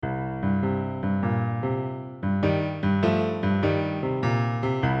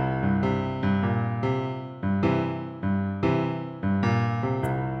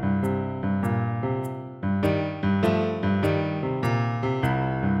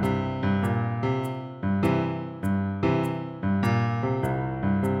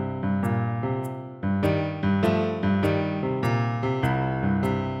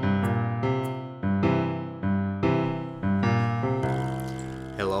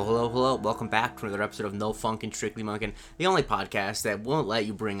Hello, hello, hello. Welcome back to another episode of No Funkin, Strictly Monkin, the only podcast that won't let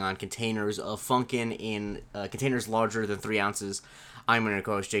you bring on containers of Funkin in containers larger than 3 ounces. I'm your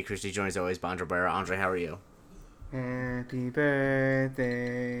co-host, Jay Christie, joined as always by Andre Barra. Andre, how are you? Happy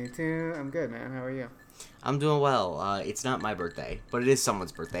birthday to... I'm good, man. How are you? I'm doing well. It's not my birthday, but it is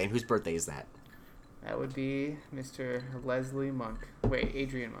someone's birthday. And whose birthday is that? That would be Mr. Leslie Monk. Wait,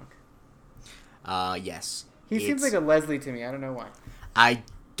 Adrian Monk. Yes. He seems like a Leslie to me. I don't know why. I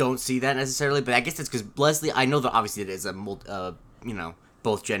don't see that necessarily, but I guess it's because Leslie, I know that obviously it is a,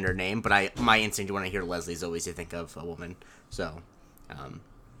 both gender name, but my instinct when I hear Leslie is always to think of a woman. So,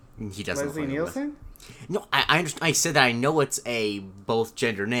 he doesn't Leslie look like Nielsen? No, I understand. I said that I know it's a both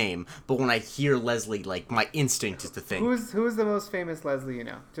gender name, but when I hear Leslie, like, my instinct is to think. Who's the most famous Leslie you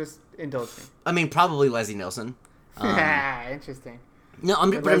know? Just indulge me. I mean, probably Leslie Nielsen. Interesting. No,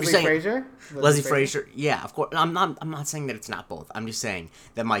 I'm just saying. Fraser? Leslie Fraser? Yeah, of course. I'm not saying that it's not both. I'm just saying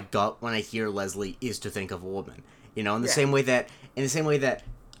that my gut when I hear Leslie is to think of a woman. You know, in the same way that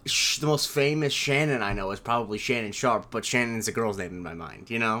the most famous Shannon I know is probably Shannon Sharp, but Shannon's a girl's name in my mind.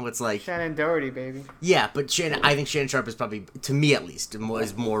 You know, it's like Shannon Doherty, baby. Yeah, but I think Shannon Sharp is probably, to me at least,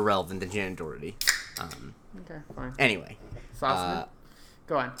 is more relevant than Shannon Doherty. Okay, fine. Anyway, Sauceman?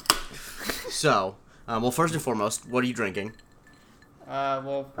 Go on. So, well, first and foremost, what are you drinking?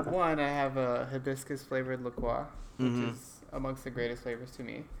 Well, one, I have a hibiscus flavored liqueur, which is amongst the greatest flavors to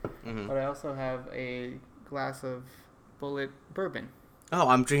me. But I also have a glass of Bullet bourbon. Oh,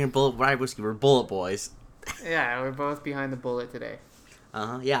 I'm drinking Bullet Rye whiskey. We're Bullet boys. Yeah, we're both behind the Bullet today.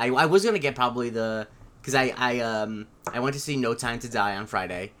 Yeah, I was gonna get probably because I went to see No Time to Die on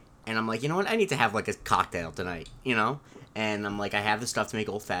Friday, and I'm like, you know what, I need to have like a cocktail tonight, you know, and I'm like, I have the stuff to make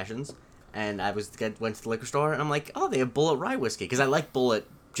old fashions. And I went to the liquor store, and I'm like, oh, they have Bullet Rye whiskey. Because I like Bullet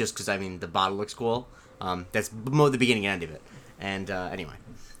just because, I mean, the bottle looks cool. That's the beginning and end of it. And, anyway.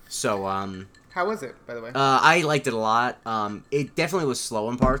 So, How was it, by the way? I liked it a lot. It definitely was slow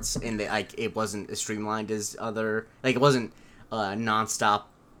in parts, and it wasn't as streamlined as other... Like, it wasn't nonstop,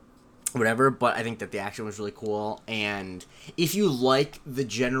 whatever, but I think that the action was really cool. And if you like the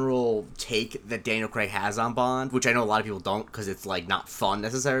general take that Daniel Craig has on Bond, which I know a lot of people don't because it's, like, not fun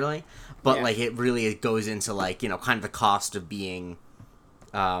necessarily... But, like, it really goes into, like, you know, kind of the cost of being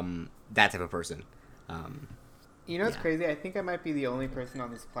that type of person. You know what's crazy? I think I might be the only person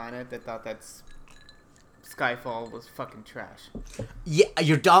on this planet that thought that Skyfall was fucking trash. Yeah,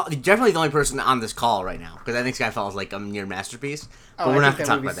 you're definitely the only person on this call right now. Because I think Skyfall is, like, a near masterpiece. But we're not going to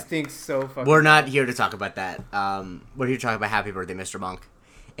talk about that. Stinks so fucking We're not here to talk about that. We're here to talk about Happy Birthday, Mr. Monk.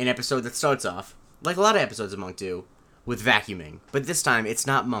 An episode that starts off, like a lot of episodes of Monk do, with vacuuming, but this time it's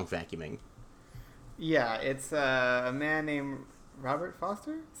not Monk vacuuming. Yeah, it's a man named Robert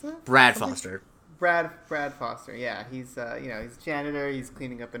Foster. Is that Brad something? Foster. Brad Foster. Yeah, he's he's a janitor. He's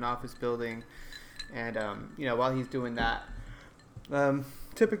cleaning up an office building, and while he's doing that,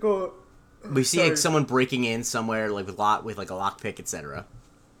 typical. We see like someone breaking in somewhere like with like a lockpick, etc.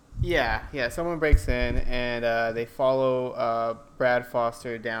 Yeah. Someone breaks in and they follow Brad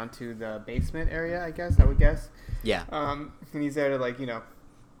Foster down to the basement area. I would guess. Yeah. And he's there to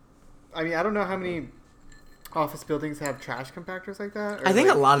I mean, I don't know how many office buildings have trash compactors like that. I think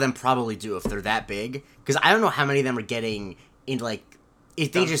a lot of them probably do if they're that big. Because I don't know how many of them are getting into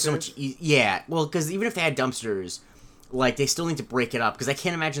if they just so much. Yeah. Well, because even if they had dumpsters, like they still need to break it up. Because I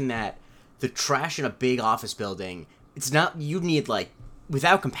can't imagine that the trash in a big office building. It's not. You'd need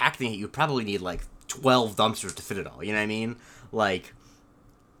without compacting it, you'd probably need 12 dumpsters to fit it all. You know what I mean?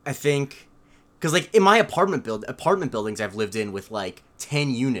 I think. Because, in my apartment buildings I've lived in with,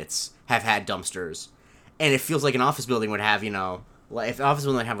 10 units have had dumpsters. And it feels like an office building would have, if an office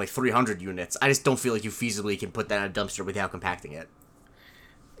building would have, 300 units, I just don't feel like you feasibly can put that in a dumpster without compacting it.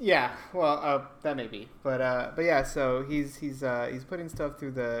 Yeah, well, that may be. But yeah, so he's putting stuff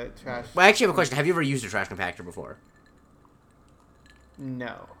through the trash. Well, I actually have a question. Have you ever used a trash compactor before?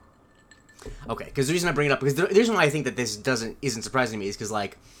 No. Okay, because the reason I bring it up, because the reason why I think that this isn't surprising to me is because,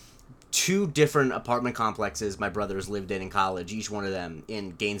 2 different apartment complexes my brothers lived in college, each one of them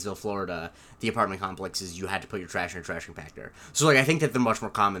in Gainesville, Florida, the apartment complexes, you had to put your trash in a trash compactor. So, I think that they're much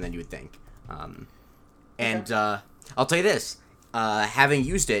more common than you would think. I'll tell you this, having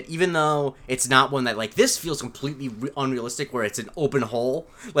used it, even though it's not one that, this feels completely unrealistic where it's an open hole,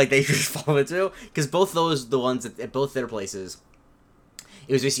 they just fall into, because both the ones at both their places,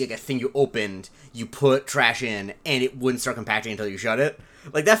 it was basically a thing you opened, you put trash in, and it wouldn't start compacting until you shut it.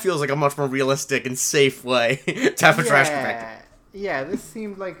 That feels like a much more realistic and safe way to have a trash compactor. Yeah, this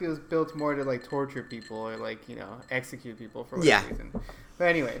seemed like it was built more to torture people or execute people for whatever reason. But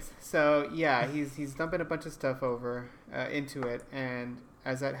anyways, so yeah, he's dumping a bunch of stuff over into it, and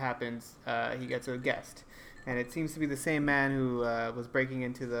as that happens, he gets a guest. And it seems to be the same man who was breaking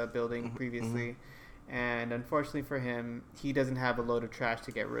into the building previously. And unfortunately for him, he doesn't have a load of trash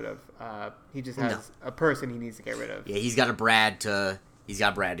to get rid of. He just has a person he needs to get rid of. Yeah, he's got Brad to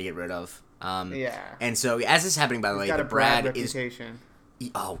get rid of. Yeah. And so as this is happening, by the way, got the a Brad is reputation.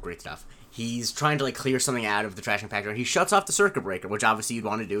 oh, great stuff. He's trying to like clear something out of the trash compactor. He shuts off the circuit breaker, which obviously you'd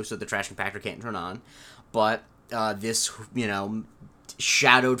want to do so the trash compactor can't turn on. But this,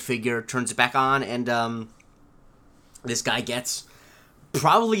 shadowed figure turns it back on, and this guy gets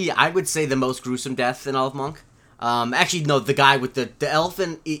probably, I would say, the most gruesome death in all of Monk. Actually, no, the guy with the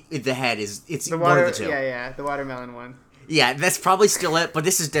elephant in the head it's one of the two. Yeah, the watermelon one. Yeah, that's probably still it, but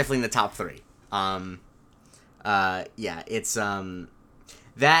this is definitely in the top 3. It's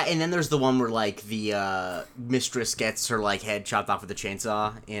that, and then there's the one where like the mistress gets her like head chopped off with a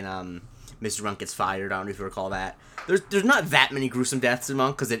chainsaw, and Mr. Monk gets fired. I don't know if you recall that. There's not that many gruesome deaths in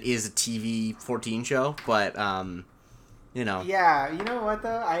Monk because it is a TV 14 show, but Yeah, you know what though?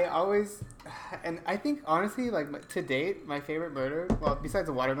 I always, and I think honestly, like to date, my favorite murder, well, besides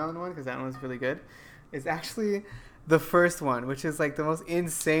the watermelon one, because that one was really good, is actually the first one, which is like the most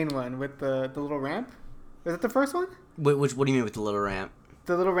insane one with the little ramp. Is it the first one? Wait, what do you mean with the little ramp?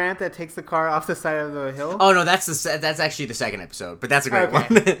 The little ramp that takes the car off the side of the hill. Oh no, that's actually the second episode, but that's a great one.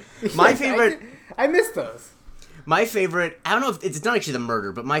 My favorite. I missed those. My favorite. I don't know if it's not actually the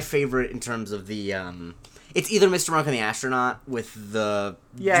murder, but my favorite in terms of the it's either Mr. Monk and the astronaut with the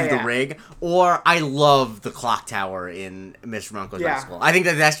rig, or I love the clock tower in Mr. Monk Goes Back to School. I think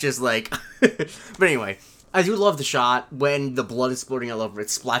that's just like. But anyway, I do love the shot when the blood is splurting all over. It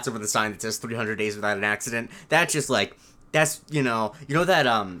splats over the sign that says 300 days without an accident. That's just like. That's, that,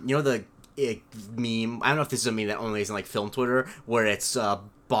 the meme, I don't know if this is a meme that only is in, like, film Twitter, where it's,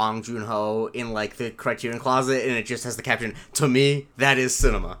 Bong Joon-ho in, like, the Criterion Closet, and it just has the caption, "To me, that is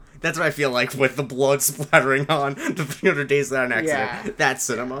cinema." That's what I feel like with the blood splattering on the 300 Days Without an Accident. Yeah. That's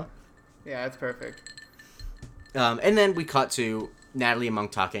cinema. Yeah, that's perfect. And then we cut to Natalie and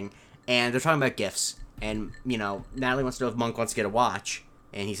Monk talking, and they're talking about gifts, and, Natalie wants to know if Monk wants to get a watch.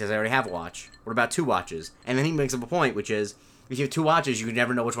 And he says, "I already have a watch. What about 2 watches?" And then he makes up a point, which is, if you have 2 watches, you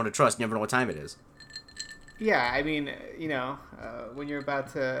never know which one to trust. You never know what time it is. Yeah, I mean, when you're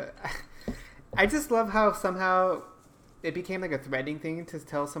about to... I just love how somehow it became like a threatening thing to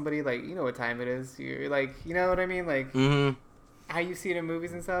tell somebody, like, you know what time it is. You're like, you know what I mean? Like, how you see it in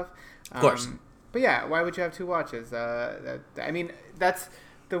movies and stuff. Of course. But yeah, why would you have 2 watches? I mean, that's...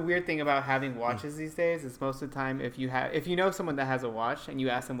 The weird thing about having watches these days is most of the time if you know someone that has a watch and you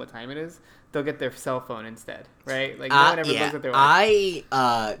ask them what time it is, they'll get their cell phone instead, right? Like no one ever looks at their watch.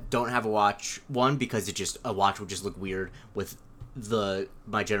 I don't have a watch. One, because a watch would just look weird with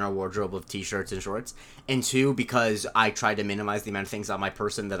my general wardrobe of t-shirts and shorts, and 2, because I try to minimize the amount of things on my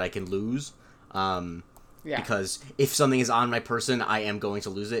person that I can lose. Because if something is on my person, I am going to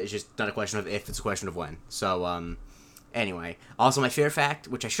lose it. It's just not a question of if; it's a question of when. So anyway, also my favorite fact,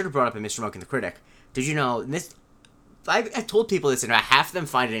 which I should have brought up in Mr. Monk and the Critic, did you know, this, I told people this, and half of them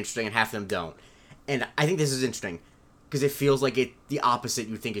find it interesting and half of them don't. And I think this is interesting, because it feels like the opposite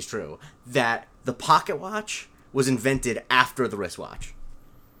you think is true, that the pocket watch was invented after the wristwatch.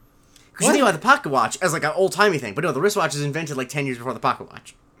 Because you think about the pocket watch as like an old-timey thing, but no, the wristwatch is invented like 10 years before the pocket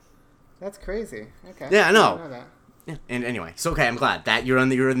watch. That's crazy. Okay. Yeah, I know. I know that. Yeah, and anyway, so okay, I'm glad that you're in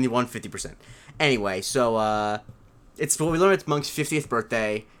the 150%. Anyway, so, it's what we learned. It's Monk's 50th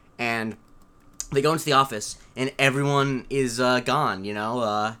birthday, and they go into the office, and everyone is gone,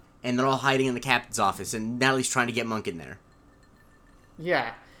 and they're all hiding in the captain's office, and Natalie's trying to get Monk in there.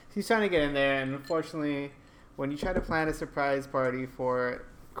 Yeah, she's trying to get in there, and unfortunately, when you try to plan a surprise party for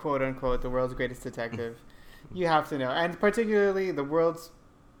quote unquote the world's greatest detective, you have to know, and particularly the world's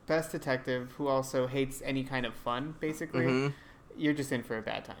best detective who also hates any kind of fun, basically, you're just in for a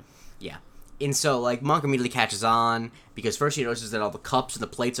bad time. Yeah. And so, like, Monk immediately catches on, because first he notices that all the cups and the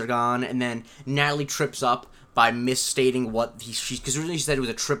plates are gone, and then Natalie trips up by misstating what because originally she said it was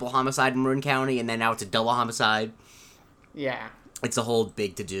a triple homicide in Marin County, and then now it's a double homicide. Yeah. It's a whole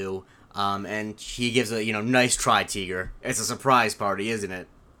big to-do, and he gives a, nice try, Tiger. It's a surprise party, isn't it?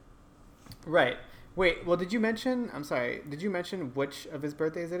 Right. Wait, well, did you mention which of his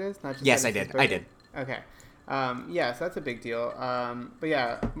birthdays it is? Not just yes, I did. Okay. So that's a big deal. But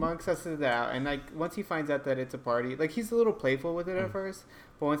yeah, Monk susses it out, and like once he finds out that it's a party, like he's a little playful with it at first,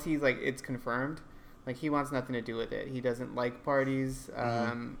 but once he's like it's confirmed, like he wants nothing to do with it. He doesn't like parties,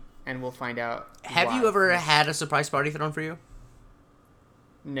 and we'll find out. Have you ever had a surprise party thrown for you?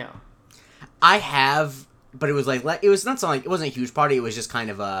 No. I have, but it was like it was not something like it wasn't a huge party. It was just kind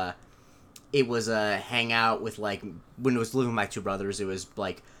of a it was a hangout with, like, when I was living with my two brothers, it was,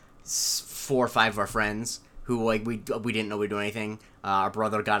 like, 4 or 5 of our friends who, like, we didn't know we were doing anything. Our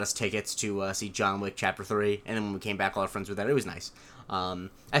brother got us tickets to see John Wick Chapter 3, and then when we came back, all our friends were there. It was nice.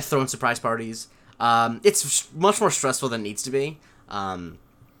 I've thrown surprise parties. It's much more stressful than it needs to be.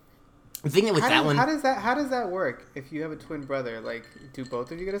 The thing with that one... How does that work if you have a twin brother? Like, do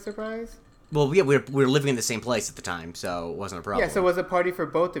both of you get a surprise? Well, yeah, we were living in the same place at the time, so it wasn't a problem. Yeah, so it was a party for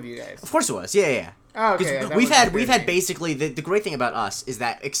both of you guys? Of course it was, yeah. Oh, okay. We've had basically, the great thing about us is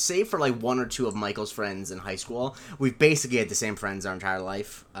that, save for like 1 or 2 of Michael's friends in high school, we've basically had the same friends our entire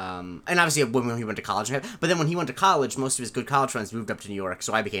life. And obviously when he went to college, but then when he went to college, most of his good college friends moved up to New York,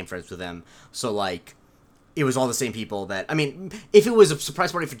 so I became friends with them. So, like, it was all the same people that... I mean, if it was a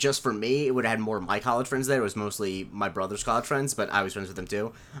surprise party just for me, it would have had more of my college friends there. It was mostly my brother's college friends, but I was friends with them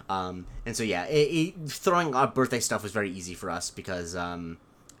too. And so, yeah, throwing out birthday stuff was very easy for us because,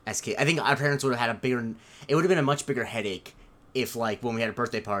 as kids... I think our parents would have had a bigger... It would have been a much bigger headache if, like, when we had a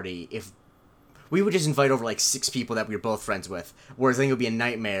birthday party, if... We would just invite over, like, 6 people that we were both friends with. Whereas I think it would be a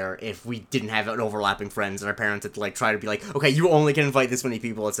nightmare if we didn't have an overlapping friends and our parents had to, like, try to be like, okay, you only can invite this many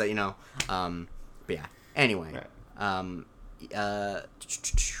people. It's that, you know... But, yeah. Anyway,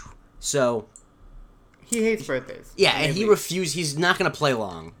 so... He hates birthdays. Yeah, and he refused... He's not going to play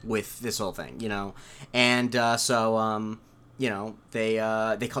along with this whole thing, you know? And, you know, they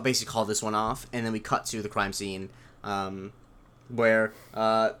basically called this one off, and then we cut to the crime scene, where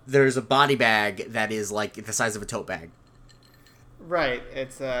there's a body bag that is, like, the size of a tote bag. Right.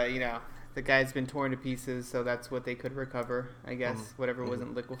 It's, you know... The guy's been torn to pieces, so that's what they could recover, I guess. Whatever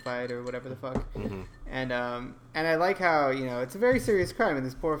wasn't liquefied or whatever the fuck. And I like how, you know, it's a very serious crime, and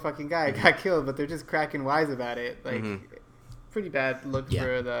this poor fucking guy got killed, but they're just cracking wise about it. Like, pretty bad look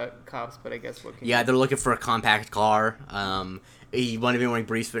for the cops, but I guess what can you do? They're looking for a compact car. He wanted to be wearing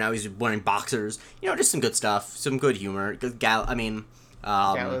briefs, but now he's wearing boxers. You know, just some good stuff, some good humor.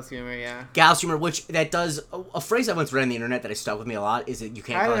 Gallows humor, yeah. Gallows humor, which that does... A phrase I once read on the internet that has stuck with me a lot is that you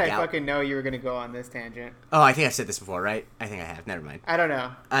can't call it... How did I fucking know you were going to go on this tangent? Oh, I think I've said this before, right? I think I have. Never mind. I don't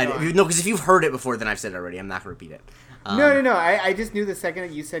know. No, because if you've heard it before, then I've said it already. I'm not going to repeat it. No. I just knew the second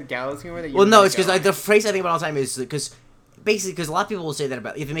that you said gallows humor that you... Well, no, it's because the phrase I think about all the time is... Because a lot of people will say that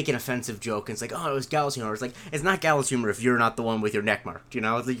about... If they make an offensive joke, and it's like, oh, it was gallows humor. It's like, it's not gallows humor if you're not the one with your neck marked, you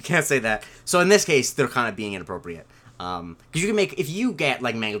know? Like, you can't say that. So in this case, they're kind of being inappropriate. Because you can make... If you get,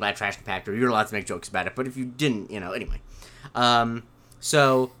 like, mangled by a trash compactor, you're allowed to make jokes about it. But if you didn't, you know, anyway.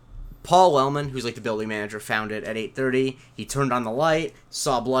 So, Paul Wellman, who's, like, the building manager, found it at 8:30. He turned on the light,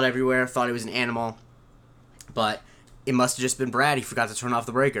 saw blood everywhere, thought it was an animal. But it must have just been Brad. He forgot to turn off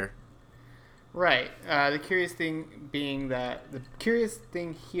the breaker. Right. The curious thing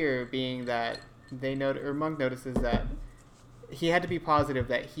here being that Monk notices that he had to be positive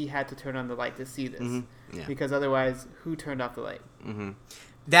that he had to turn on the light to see this, because otherwise, who turned off the light? I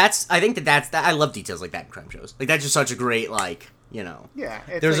think that's I love details like that in crime shows. Like, that's just such a great, like, you know. Yeah,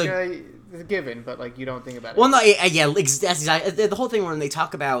 it's it's a given, but like you don't think about it. Well, no, yeah, that's exactly the whole thing when they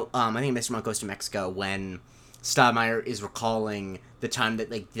talk about. I think Mr. Monk Goes to Mexico when Stoudemire is recalling the time that,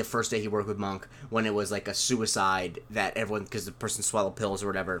 like, the first day he worked with Monk when it was like a suicide that everyone, because the person swallowed pills or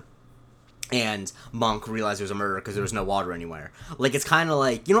whatever. And Monk realized it was a murder because there was no water anywhere. Like, it's kind of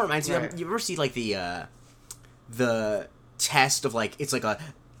like... You know what it reminds me of? You ever see, like, the test of, like... It's like a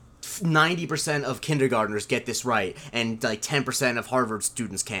 90% of kindergartners get this right, and, like, 10% of Harvard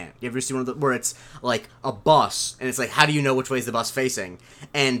students can't. You ever see one of where it's, like, a bus, and it's like, how do you know which way is the bus facing?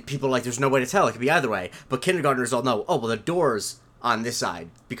 And people are like, there's no way to tell. It could be either way. But kindergartners all know, oh, well, the door's on this side,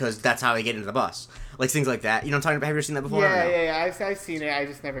 because that's how they get into the bus. Like, things like that. You know what I'm talking about? Have you ever seen that before? Yeah. I've seen it. I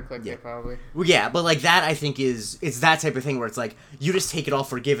just never clicked it, probably. Well, yeah, but, like, that, I think, it's that type of thing where it's like, you just take it all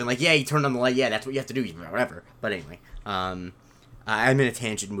for given. Like, yeah, you turned on the light. Yeah, that's what you have to do. Whatever. But anyway, I'm in a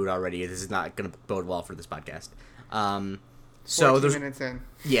tangent mood already. This is not going to bode well for this podcast. So 14 minutes in.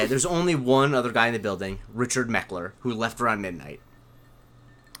 Yeah, there's only one other guy in the building, Richard Meckler, who left around midnight.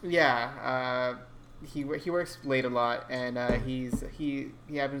 Yeah, he works late a lot, and he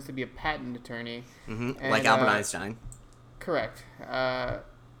happens to be a patent attorney. Like Albert Einstein. Correct.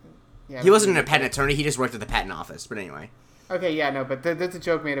 He wasn't a patent attorney, he just worked at the patent office, but anyway. Okay, yeah, no, but there's a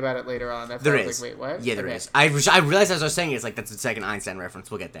joke made about it later on. There is. Like, wait, what? Yeah, there is. I realized as I was saying it, it's like, that's the second Einstein reference.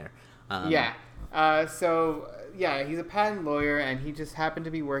 We'll get there. So he's a patent lawyer, and he just happened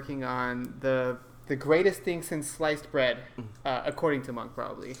to be working on the greatest thing since sliced bread, according to Monk,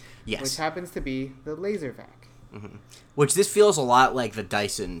 probably. Yes. Which happens to be the laser vac. Which this feels a lot like the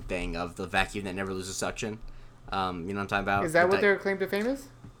Dyson thing of the vacuum that never loses suction. You know what I'm talking about? Is that what their claim to fame is?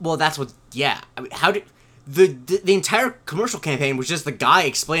 Well, that's what... Yeah. I mean, the entire commercial campaign was just the guy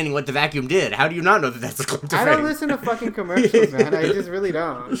explaining what the vacuum did. How do you not know that that's a claim to fame? I don't listen to fucking commercials, man. I just really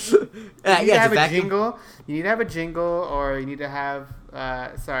don't. You need to have a jingle. You need to have a jingle, or you need to have,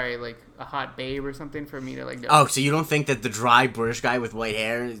 like a hot babe or something for me to like know. Oh, so you don't think that the dry British guy with white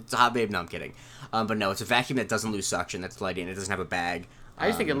hair is a hot babe? No, I'm kidding. But no, it's a vacuum that doesn't lose suction, that's lighting, it doesn't have a bag. I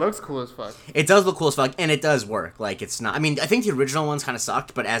just think it looks cool as fuck. It does look cool as fuck, and it does work. Like, it's not... I mean, I think the original ones kind of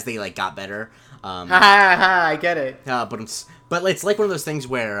sucked, but as they, like, got better... I get it. But it's like one of those things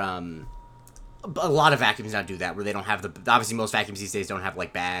where, a lot of vacuums now do that, where they don't have the... Obviously, most vacuums these days don't have,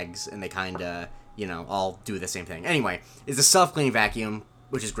 like, bags, and they kind of, all do the same thing. Anyway, it's a self-cleaning vacuum,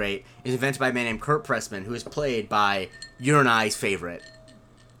 which is great. It's invented by a man named Kurt Pressman, who is played by your and I's favorite.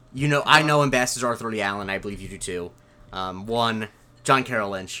 I know him best as Arthur Lee Allen. I believe you do, too. John Carroll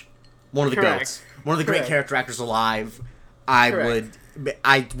Lynch. One of the goats. One of the great character actors alive.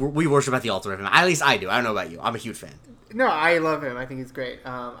 We worship at the altar of him. At least I do. I don't know about you. I'm a huge fan. No, I love him. I think he's great.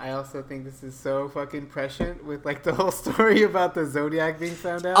 I also think this is so fucking prescient with like the whole story about the Zodiac being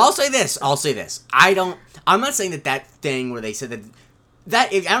found out. I'll say this. I'm not saying that thing where they said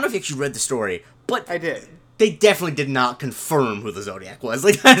that I don't know if you actually read the story, but I did. They definitely did not confirm who the Zodiac was.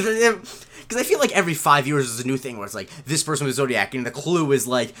 Like, because I feel like every 5 years is a new thing where it's like, this person was Zodiac, and the clue is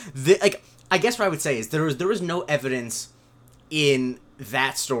like, I guess what I would say is there is no evidence in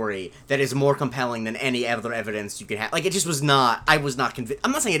that story that is more compelling than any other evidence you could have. Like, it just was not, I was not convinced.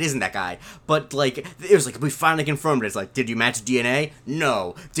 I'm not saying it isn't that guy, but, like, it was like, we finally confirmed it. It's like, did you match DNA?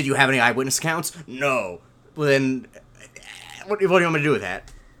 No. Did you have any eyewitness accounts? No. Well, then, what do you want me to do with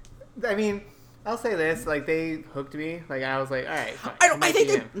that? I mean... I'll say this, like, they hooked me. Like, I was like, all right, fine. I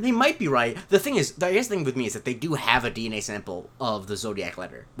think they might be right. The thing is, I guess the thing with me is that they do have a DNA sample of the Zodiac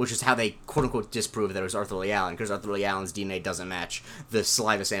letter, which is how they, quote-unquote, disprove that it was Arthur Lee Allen, because Arthur Lee Allen's DNA doesn't match the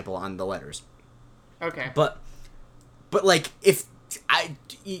saliva sample on the letters. Okay. But like, if... I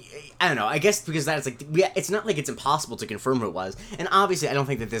don't know. I guess because that's like... it's not like it's impossible to confirm who it was. And obviously, I don't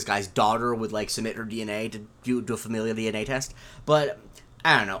think that this guy's daughter would, like, submit her DNA to do a familial DNA test. But,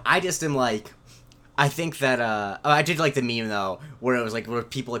 I don't know. I just am like... I think that, I did like the meme, though, where it was, like, where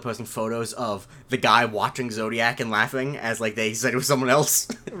people, like, posting photos of the guy watching Zodiac and laughing as, like, they said it was someone else.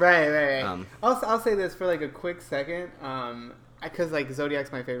 Right. I'll say this for, like, a quick second, because, like,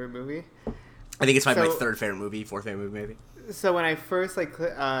 Zodiac's my favorite movie. I think it's my third favorite movie, fourth favorite movie, maybe. So when I first, like,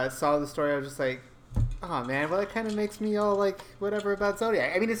 saw the story, I was just like, oh, man, well, it kind of makes me all, like, whatever about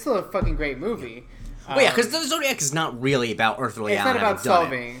Zodiac. I mean, it's still a fucking great movie. Well, yeah, because the Zodiac is not really about Arthur Lee Allen. It's not about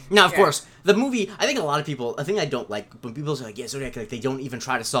solving. Now, of course, the movie, I think a lot of people, a thing I don't like, when people say, like, yeah, Zodiac, like, they don't even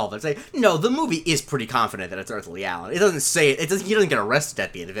try to solve it. It's like, no, the movie is pretty confident that it's Arthur Lee Allen. It doesn't say it, he doesn't get arrested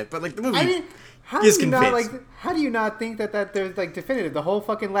at the end of it, but, like, the movie is convinced. How do you not think that there's, like, definitive? The whole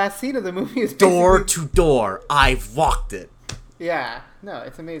fucking last scene of the movie is door to door, I've walked it. Yeah, no,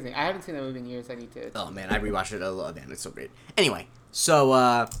 it's amazing. I haven't seen that movie in years. I need to. Oh, man, I rewatched it a lot, man. It's so great. Anyway,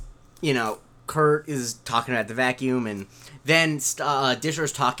 so, Kurt is talking about the vacuum, and then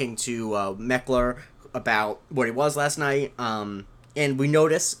Disher's talking to Meckler about what he was last night, and we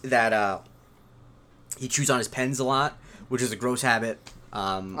notice that he chews on his pens a lot, which is a gross habit.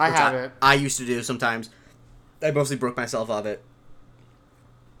 I used to do sometimes. I mostly broke myself of it.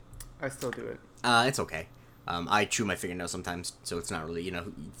 I still do it. It's okay. I chew my fingernails sometimes, so it's not really,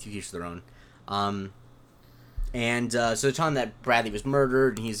 each their own. And so they're telling him that Bradley was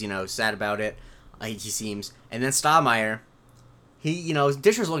murdered, and he's, sad about it. He seems. And then Stoudemire,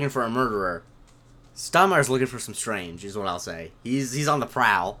 Disher's looking for a murderer. Stoudemire's looking for some strange, is what I'll say. He's on the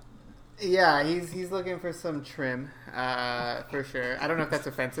prowl. Yeah, he's looking for some trim, for sure. I don't know if that's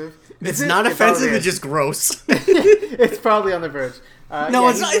offensive. It's not offensive, it's just gross. It's probably on the verge. No,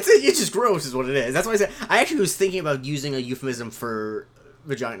 it's not. It's just gross is what it is. That's why I said, I actually was thinking about using a euphemism for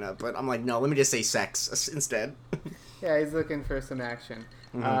vagina, but I'm like, no, let me just say sex instead. Yeah, he's looking for some action.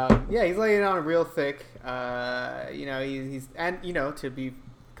 Mm-hmm. He's laying it on real thick. He's to be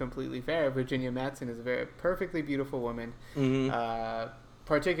completely fair, Virginia Madsen is a very perfectly beautiful woman. Mm-hmm.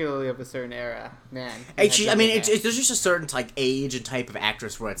 Particularly of a certain era, man. There's just a certain age and type of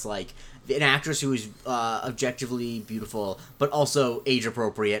actress where it's like an actress who is objectively beautiful, but also age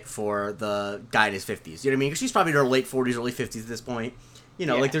appropriate for the guy in his 50s. You know what I mean? Because she's probably in her late 40s, early 50s at this point.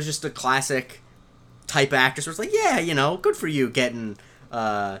 Like there's just a classic type of actress where it's like, yeah, good for you getting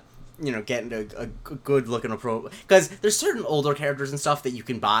getting a good looking approach. Because there's certain older characters and stuff that you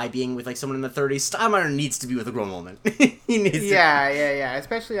can buy being with like someone in the 30s. Stoudemire needs to be with a grown woman. He needs Yeah.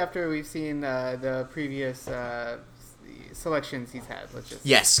 Especially after we've seen the previous selections he's had.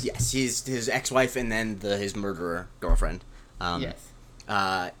 Yes. His ex-wife and then his murderer girlfriend. Yes.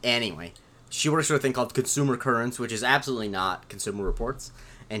 Anyway, She works for a thing called Consumer Currents, which is absolutely not Consumer Reports,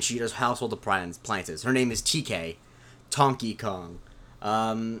 and she does household appliances. Her name is TK, Tonky Kong.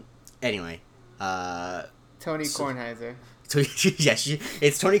 Anyway, Tony Kornheiser.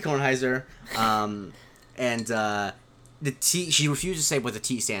 It's Tony Kornheiser, and the T. She refuses to say what the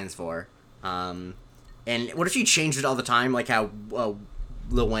T stands for. And what if she changed it all the time, like how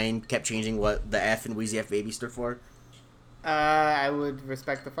Lil Wayne kept changing what the F in Weezy F Baby stood for? I would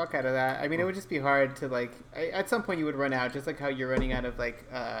respect the fuck out of that. I mean, it would just be hard to, like... at some point, you would run out, just like how you're running out of, like,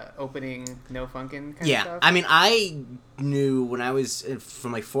 opening No Funkin' kind of stuff. Yeah, I mean, I knew when I was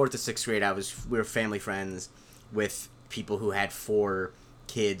from, like, 4th to 6th grade, we were family friends with people who had 4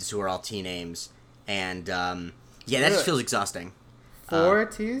 kids who are all T names. And, that just feels exhausting. 4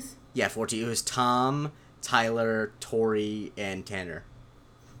 T's? Yeah, 4 T's. It was Tom, Tyler, Tori, and Tanner.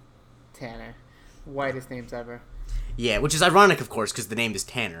 Tanner. Whitest names ever. Yeah, which is ironic, of course, because the name is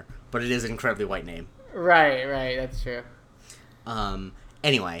Tanner, but it is an incredibly white name. Right, that's true.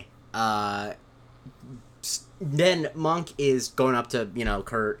 Anyway, then Monk is going up to,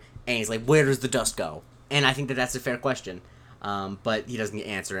 Kurt, and he's like, where does the dust go? And I think that that's a fair question, but he doesn't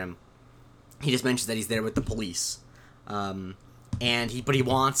answer him. He just mentions that he's there with the police, but he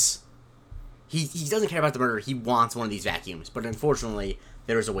wants... He doesn't care about the murder, he wants one of these vacuums, but unfortunately,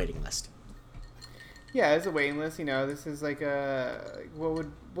 there is a waiting list. Yeah, there's a waiting list. This is like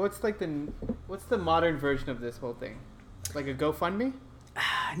what's the modern version of this whole thing? Like a GoFundMe?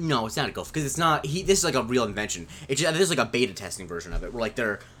 No, it's not a GoFundMe because it's not. This is like a real invention. There's like a beta testing version of it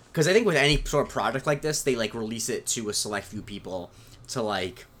where because I think with any sort of product like this, they like release it to a select few people to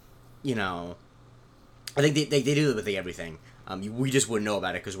like, I think they do it with everything. We just wouldn't know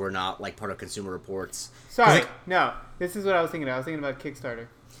about it because we're not like part of Consumer Reports. Sorry, no. This is what I was thinking of. I was thinking about Kickstarter.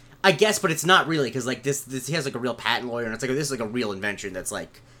 I guess, but it's not really because like this he has like a real patent lawyer and it's like this is like a real invention that's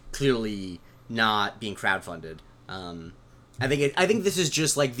like clearly not being crowdfunded. I think this is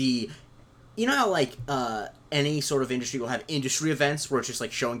just like how like any sort of industry will have industry events where it's just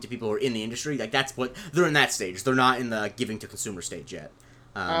like showing to people who are in the industry, like that's what they're in that stage. They're not in the giving to consumer stage yet.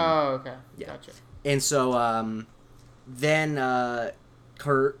 Okay. Yeah. Gotcha. And so then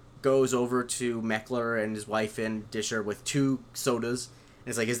Kurt goes over to Meckler and his wife and Disher with 2 sodas. And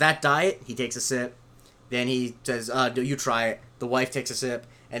it's like, is that diet? He takes a sip. Then he says, do you try it? The wife takes a sip.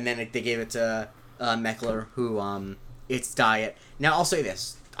 And then they gave it to Meckler, who, it's diet. Now, I'll say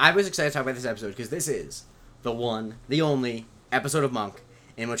this. I was excited to talk about this episode because this is the one, the only episode of Monk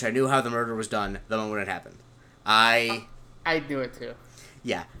in which I knew how the murder was done the moment it happened. I knew it too.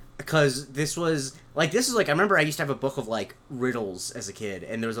 Yeah. Because this is I remember I used to have a book of, like, riddles as a kid,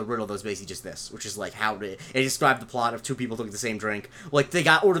 and there was a riddle that was basically just this, which is, like, it described the plot of 2 people took the same drink. Like, they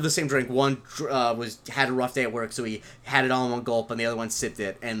ordered the same drink. One had a rough day at work, so he had it all in one gulp, and the other one sipped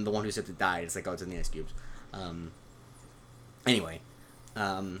it, and the one who sipped it died. It's like, oh, it's in the ice cubes. Anyway.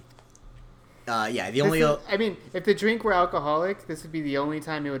 I mean, if the drink were alcoholic, this would be the only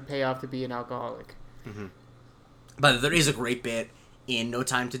time it would pay off to be an alcoholic. Mm-hmm. But there is a great bit in No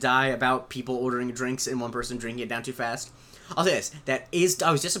Time to Die about people ordering drinks and one person drinking it down too fast. I'll say this,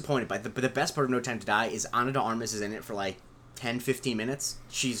 I was disappointed by the best part of No Time to Die is Ana de Armas is in it for like 10-15 minutes.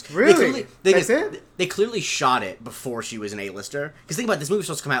 She's really? That's it? They clearly shot it before she was an A-lister. Because think about it, this movie was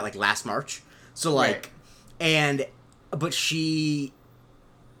supposed to come out like last March. So like, right. But she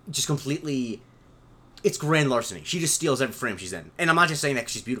just completely... It's grand larceny. She just steals every frame she's in. And I'm not just saying that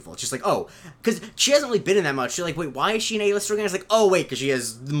because she's beautiful. It's just like, oh, because she hasn't really been in that much. You're like, wait, why is she an A-lister again? It's like, oh, wait, because she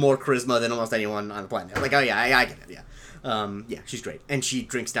has more charisma than almost anyone on the planet. I'm like, oh, yeah, I get it, yeah. She's great. And she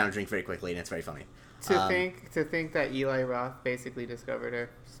drinks down a drink very quickly, and it's very funny. To think that Eli Roth basically discovered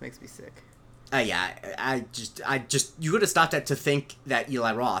her just makes me sick. I just, you would have stopped at to think that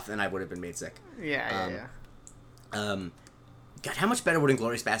Eli Roth, and I would have been made sick. Yeah. God, how much better would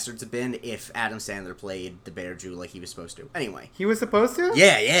Inglourious Bastards have been if Adam Sandler played the Bear Jew like he was supposed to? Anyway. He was supposed to?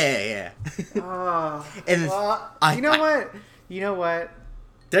 Yeah. Oh. And you know what?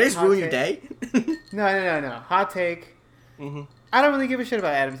 Did I just ruin your day? No. Hot take. Mm-hmm. I don't really give a shit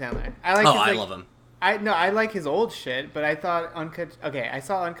about Adam Sandler. I love him. I like his old shit, but I thought I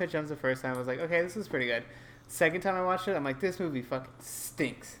saw Uncut Gems the first time. I was like, okay, this is pretty good. Second time I watched it, I'm like, this movie fucking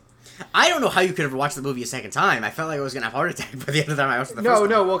stinks. I don't know how you could ever watch the movie a second time. I felt like I was going to have a heart attack by the end of the time I watched it the first time.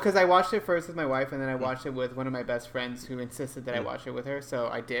 No, well, because I watched it first with my wife, and then I watched it with one of my best friends who insisted that I watch it with her, so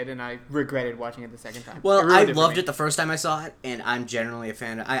I did, and I regretted watching it the second time. Well, I loved it the first time I saw it, and I'm generally a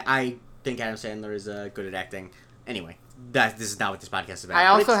fan. I think Adam Sandler is good at acting. Anyway, this is not what this podcast is about. I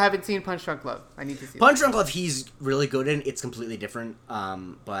also haven't seen Punch Drunk Love. I need to see Punch Drunk Love, he's really good in. It's completely different,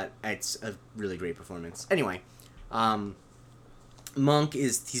 but it's a really great performance. Anyway,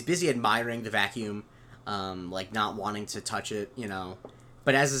 he's busy admiring the vacuum, like not wanting to touch it, you know.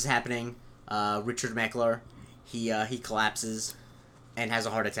 But as this is happening, Richard Meckler, he collapses and has a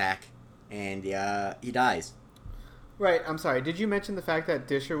heart attack, and he dies. Right. I'm sorry. Did you mention the fact that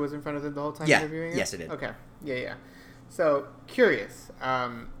Disher was in front of him the whole time interviewing him? Yes, I did. Okay. Yeah. So, curious.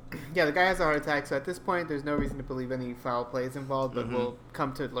 The guy has a heart attack, so at this point, there's no reason to believe any foul play is involved, but we'll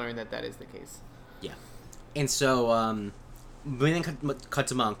come to learn that is the case. Yeah. And so, we then cut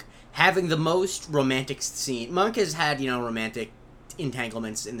to Monk, having the most romantic scene. Monk has had, romantic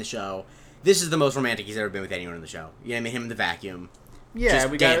entanglements in the show. This is the most romantic he's ever been with anyone in the show. You know what I mean? Him in the vacuum. Yeah,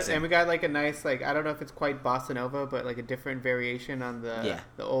 we got like a nice, like, I don't know if it's quite bossa nova, but like a different variation on the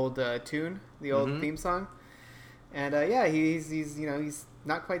old tune, the old theme song. And he's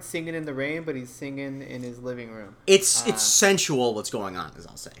not quite singing in the rain, but he's singing in his living room. It's sensual what's going on, as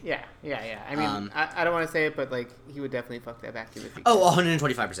I'll say. Yeah. I mean, I don't want to say it, but like he would definitely fuck that vacuum if he could.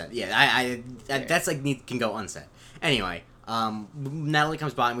 125%. Yeah, that's like can go unsaid. Anyway, Natalie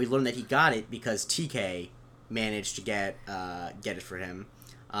comes by and we learn that he got it because TK managed to get it for him.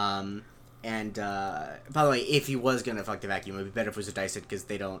 By the way, if he was gonna fuck the vacuum, it would be better if it was a Dyson because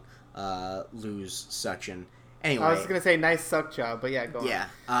they don't lose suction. Anyway, I was gonna say nice suck job, but yeah, go on. Yeah,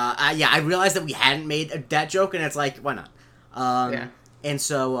 I realized that we hadn't made that joke, and it's like, why not? And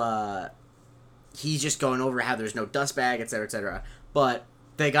so he's just going over how there's no dust bag, etc., etc. But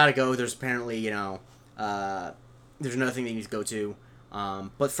they gotta go. There's apparently, there's another thing they need to go to.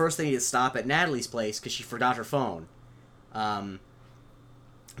 But first they need to stop at Natalie's place because she forgot her phone.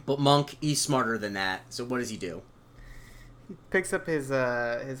 But Monk, he's smarter than that. So what does he do? He picks up his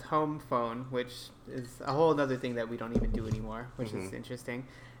home phone, which is a whole other thing that we don't even do anymore, which is interesting.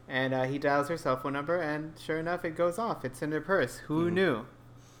 And he dials her cell phone number, and sure enough, it goes off. It's in her purse. Who knew?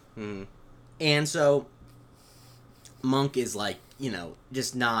 And so Monk is like,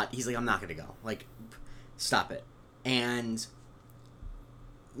 just not. He's like, I'm not gonna go. Like, stop it. And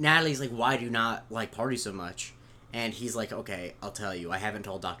Natalie's like, why do you not like party so much? And he's like, okay, I'll tell you. I haven't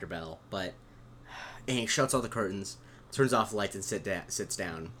told Dr. Bell, but... And he shuts all the curtains, turns off the lights, and sits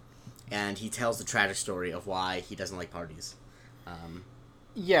down. And he tells the tragic story of why he doesn't like parties.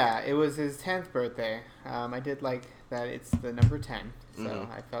 It was his 10th birthday. I did like that it's the number 10. So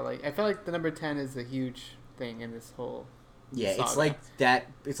I felt like the number 10 is a huge thing in this whole saga. It's like that.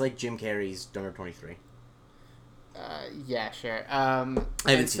 It's like Jim Carrey's number 23. Yeah, sure. I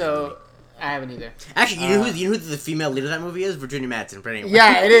haven't seen that movie. I haven't either. Actually, you know who the female lead of that movie is? Virginia Madsen. But anyway.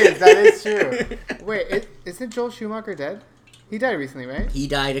 Yeah, it is. That is true. Wait, isn't Joel Schumacher dead? He died recently, right? He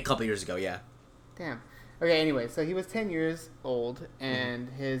died a couple years ago, yeah. Damn. Okay, anyway, so he was 10 years old, and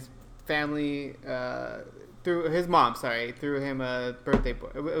his family, threw him a birthday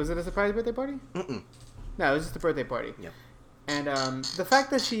party. Was it a surprise birthday party? No, it was just a birthday party. Yep. And the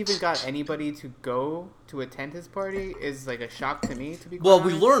fact that she even got anybody to go to attend his party is like a shock to me. To be quite honest.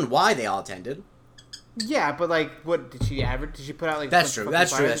 We learned why they all attended. Yeah, but like, what did she average? Did she put out like? That's true.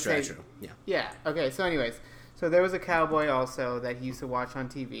 That's true. Yeah. Yeah. Okay. So, anyways, there was a cowboy also that he used to watch on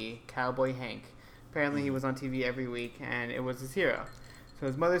TV, Cowboy Hank. Apparently, he was on TV every week, and it was his hero. So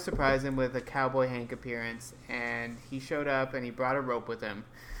his mother surprised him with a Cowboy Hank appearance, and he showed up and he brought a rope with him,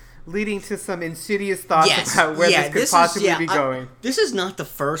 leading to some insidious thoughts about where this could possibly be going. This is not the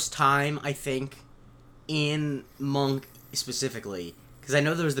first time, I think, in Monk specifically, because I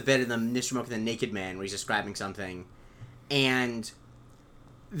know there was the bit in the Mr. Monk and the Naked Man where he's describing something, and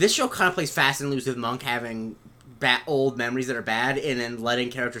this show kind of plays fast and loose with Monk having old memories that are bad, and then letting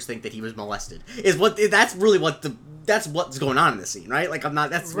characters think that he was molested. That's what's going on in this scene, right? Like,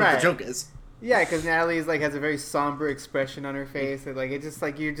 that's what the joke is. Yeah, because Natalie's like has a very somber expression on her face, and like it's just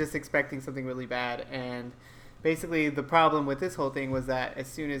like you're just expecting something really bad. And basically, the problem with this whole thing was that as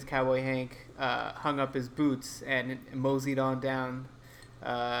soon as Cowboy Hank hung up his boots and moseyed on down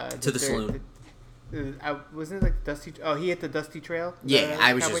to the saloon, wasn't it like Dusty? Oh, he hit the Dusty Trail. Yeah,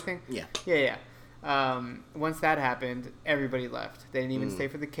 I was Cowboy just thing? Yeah. Once that happened, everybody left. They didn't even stay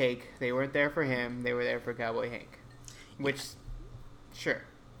for the cake. They weren't there for him. They were there for Cowboy Hank. Which, sure.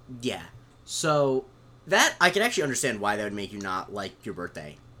 Yeah. So, that, I can actually understand why that would make you not like your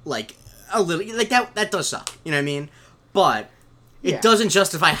birthday. Like, a little, like, that does suck, you know what I mean? But, it doesn't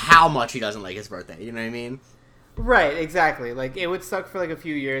justify how much he doesn't like his birthday, you know what I mean? Right, exactly. Like, it would suck for, like, a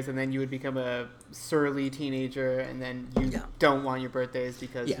few years, and then you would become a surly teenager, and then you don't want your birthdays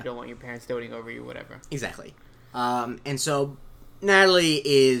because you don't want your parents doting over you, whatever. Exactly. And so, Natalie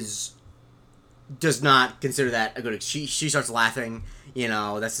does not consider that a good... She starts laughing,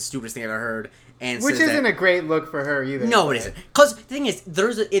 that's the stupidest thing I've ever heard. And which isn't a great look for her either. No, it isn't. Because the thing is,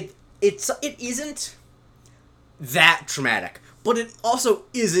 it isn't that traumatic. but it also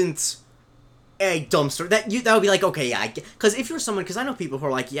isn't a dumpster. That would be like, okay, yeah, because if you're someone, because I know people who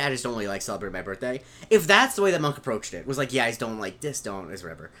are like, yeah, I just don't really like celebrate my birthday. If that's the way that Monk approached it, was like, yeah, I just don't like this, is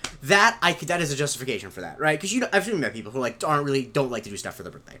whatever. That is a justification for that, right? Because I've seen met people who like don't like to do stuff for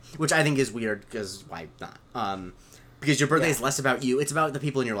their birthday, which I think is weird. Because why not? Because your birthday is less about you; it's about the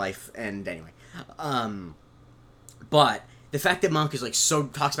people in your life. And anyway, but the fact that Monk is like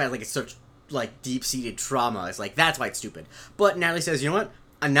talks about it like it's such like deep-seated trauma is like, that's why it's stupid. But Natalie says, you know what?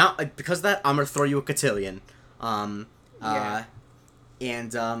 And now, because of that, I'm gonna throw you a cotillion. And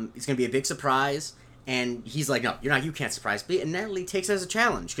it's gonna be a big surprise. And he's like, no, you can't surprise me. And Natalie takes it as a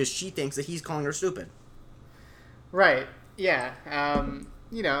challenge because she thinks that he's calling her stupid. Right. Yeah.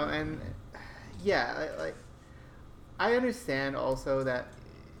 You know, and yeah, like I understand also that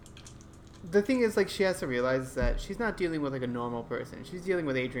the thing is, like, she has to realize that she's not dealing with like a normal person. She's dealing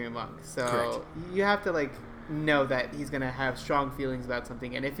with Adrian Monk. So correct. You have to like know that he's gonna have strong feelings about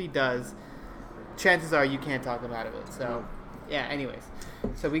something, and if he does, chances are you can't talk him out of it. So yeah. Anyways,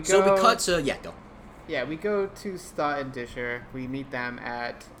 so we cut to go. Yeah, we go to Stott and Disher. We meet them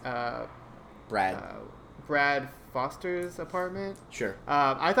at Brad Foster's apartment. Sure.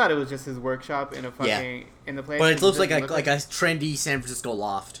 I thought it was just his workshop in a fucking in the place, but it looks like a trendy San Francisco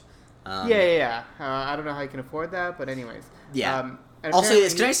loft. Yeah. I don't know how you can afford that, but anyways. Yeah. I'll say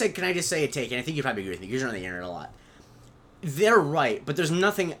this. Can I just say a take? And I think you probably agree with me because you're on the internet a lot. They're right, but there's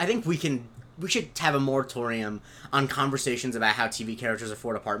nothing. I think we should have a moratorium on conversations about how TV characters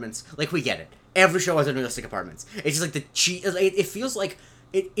afford apartments. Like, we get it. Every show has unrealistic apartments. It's just like the cheap. It feels like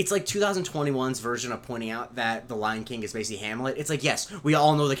it's like 2021's version of pointing out that The Lion King is basically Hamlet. It's like, yes, we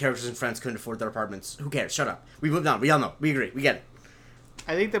all know the characters and friends couldn't afford their apartments. Who cares? Shut up. We moved on. We all know. We agree. We get it.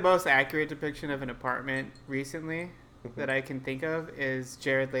 I think the most accurate depiction of an apartment recently that I can think of is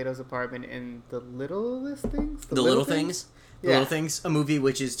Jared Leto's apartment in The Littlest Things? The Little Things? Little Things, a movie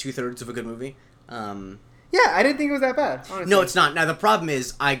which is 2/3 of a good movie. Yeah, I didn't think it was that bad, honestly. No, it's not. Now, the problem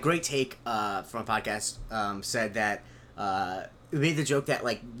is, Great Take from a podcast said that we made the joke that,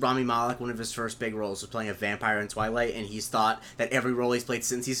 like, Rami Malek, one of his first big roles, was playing a vampire in Twilight, and he's thought that every role he's played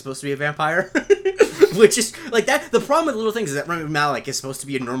since he's supposed to be a vampire. Which is, like, that. The problem with Little Things is that Rami Malek is supposed to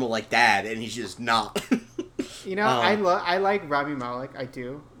be a normal, like, dad, and he's just not. You know, I like Rami Malek. I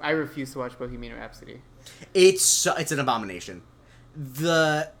do. I refuse to watch Bohemian Rhapsody. It's an abomination.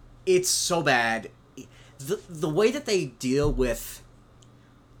 It's so bad. The way that they deal with...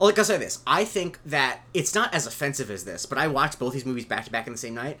 Oh, like, I'll say this. I think that it's not as offensive as this, but I watched both these movies back-to-back in the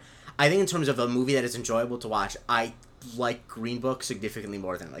same night. I think in terms of a movie that is enjoyable to watch, I like Green Book significantly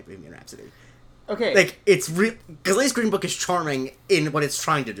more than I like Bohemian Rhapsody. Okay. Like, it's real... Because at least Green Book is charming in what it's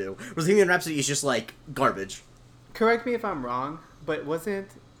trying to do. Bohemian Rhapsody is just, like, garbage. Correct me if I'm wrong, but wasn't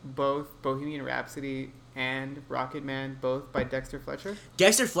both Bohemian Rhapsody and Rocket Man both by Dexter Fletcher?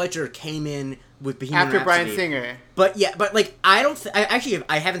 Dexter Fletcher came in with Bohemian Rhapsody. After Bryan Singer. But yeah, like, I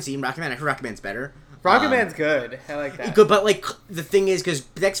haven't seen Rocket Man. I heard Rocket Man's better. Rocket Man's good. I like that. Good, but like, the thing is, because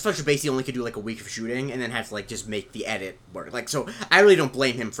Dexter Fletcher basically only could do like a week of shooting and then have to like just make the edit work. Like, so I really don't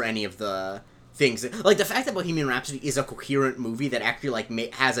blame him for any of the things. Like, the fact that Bohemian Rhapsody is a coherent movie that actually like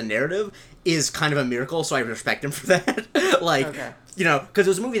has a narrative is kind of a miracle, so I respect him for that. Like, okay. You know, because it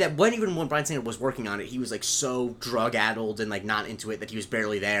was a movie that even when Bryan Singer was working on it, he was like so drug-addled and like not into it that he was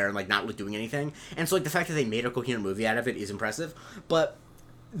barely there and like not really doing anything. And so like the fact that they made a coherent movie out of it is impressive. But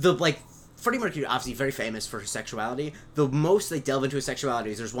Freddie Mercury, obviously very famous for his sexuality. The most they delve into his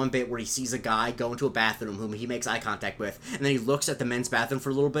sexuality is there's one bit where he sees a guy go into a bathroom whom he makes eye contact with, and then he looks at the men's bathroom for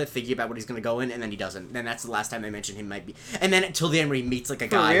a little bit, thinking about what he's going to go in, and then he doesn't. Then that's the last time they mention him might be. And then until the end where he meets like a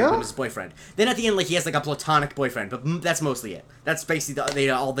guy who becomes his boyfriend. Then at the end, like, he has like a platonic boyfriend, but that's mostly it. That's basically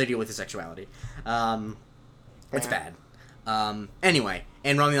all they deal with his sexuality. It's bad. Anyway,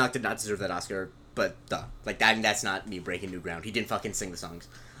 and Rami Malek did not deserve that Oscar, but like that's not me breaking new ground. He didn't fucking sing the songs.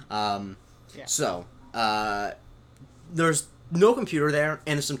 Yeah. So, there's no computer there,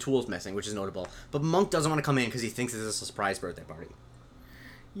 and there's some tools missing, which is notable. But Monk doesn't want to come in because he thinks this is a surprise birthday party.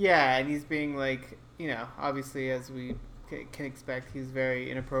 Yeah, and he's being like, you know, obviously, as we can expect, he's very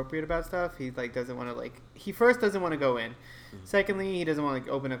inappropriate about stuff. He like doesn't want to he first doesn't want to go in. Mm-hmm. Secondly, he doesn't want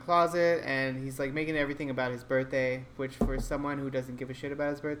to open a closet, and he's like making everything about his birthday, which for someone who doesn't give a shit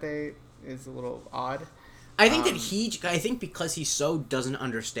about his birthday is a little odd. I think I think because he so doesn't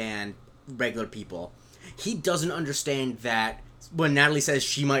understand regular people, he doesn't understand that when Natalie says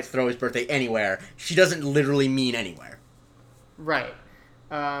she might throw his birthday anywhere, she doesn't literally mean anywhere. Right.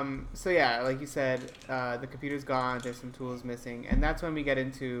 So yeah, like you said, the computer's gone, there's some tools missing, and that's when we get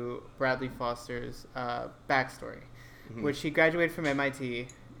into Bradley Foster's backstory, mm-hmm. which he graduated from MIT,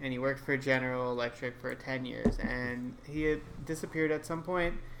 and he worked for General Electric for 10 years, and he had disappeared at some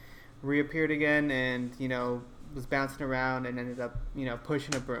point, reappeared again, and, was bouncing around and ended up,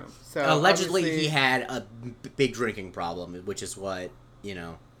 pushing a broom. So allegedly he had a big drinking problem, which is what,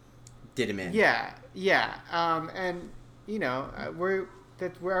 did him in. Yeah. And, we're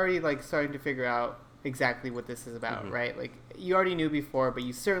already, like, starting to figure out exactly what this is about, right? Like, you already knew before, but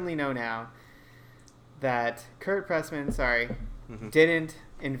you certainly know now that Kurt Pressman, didn't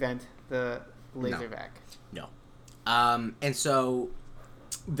invent the laser vac. No. And so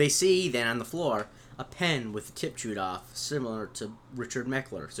they see then on the floor a pen with the tip chewed off, similar to Richard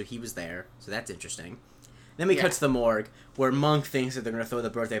Meckler. So he was there. So that's interesting. Then we cut to the morgue, where Monk thinks that they're going to throw the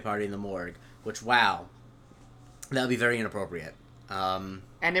birthday party in the morgue, which, wow, that would be very inappropriate. And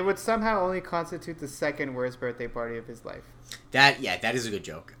it would somehow only constitute the second worst birthday party of his life. That is a good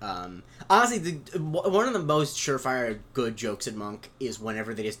joke. Honestly, one of the most surefire good jokes in Monk is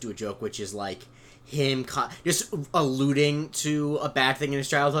whenever they just do a joke, which is like him just alluding to a bad thing in his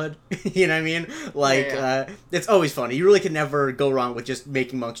childhood. You know what I mean? Like, it's always funny. You really can never go wrong with just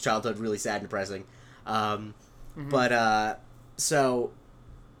making Monk's childhood really sad and depressing. But so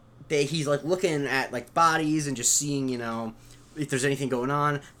he's like looking at like bodies and just seeing, if there's anything going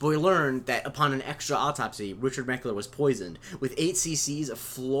on. But we learned that upon an extra autopsy, Richard Meckler was poisoned with 8 cc's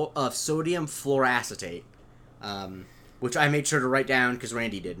of sodium fluoracetate, which I made sure to write down because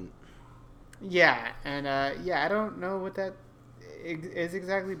Randy didn't. Yeah, and I don't know what that is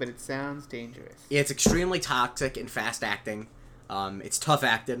exactly, but it sounds dangerous. It's extremely toxic and fast acting. It's tough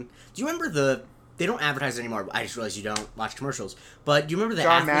acting. Do you remember they don't advertise it anymore. I just realized you don't watch commercials. But do you remember the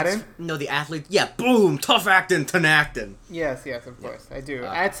John athletes? Madden? No, the athletes. Yeah, boom, tough acting, acting. Yes, of course, I do.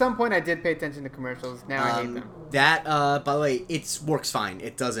 At some point, I did pay attention to commercials. Now I hate them. That, by the way, it works fine.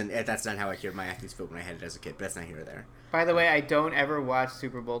 It doesn't. That's not how I hear my athletes feel when I had it as a kid. But that's not here or there. By the way, I don't ever watch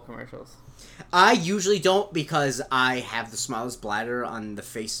Super Bowl commercials. I usually don't because I have the smallest bladder on the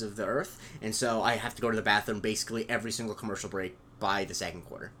face of the earth, and so I have to go to the bathroom basically every single commercial break by the second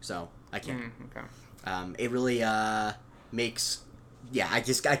quarter. So I can't. Okay. It really makes... Yeah, I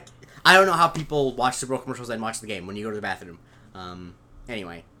don't know how people watch Super Bowl commercials and watch the game when you go to the bathroom.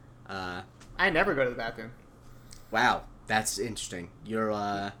 Anyway. I never go to the bathroom. Wow, that's interesting. That's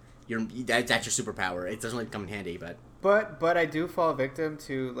your superpower. It doesn't really come in handy, but... But I do fall victim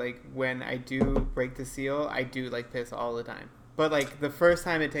to, like, when I do break the seal, I do, like, piss all the time. But, like, the first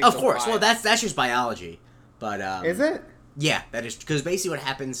time it takes Of course. Well, that's just biology. But, is it? Yeah, that is... Because basically what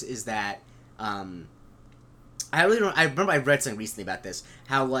happens is that... I remember I read something recently about this.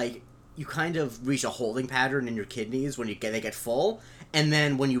 How, like, you kind of reach a holding pattern in your kidneys when they get full. And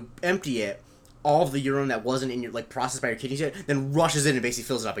then when you empty it, all of the urine that wasn't in your, like, processed by your kidneys yet, then rushes in and basically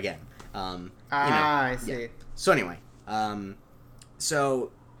fills it up again. I see. Yeah. So anyway...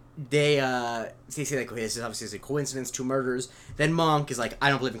 So they say like, okay, this is obviously a coincidence, 2 murders. Then Monk is like, I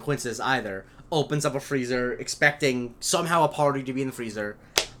don't believe in coincidences either. Opens up a freezer, expecting somehow a party to be in the freezer.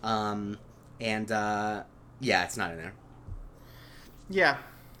 Yeah, it's not in there. Yeah.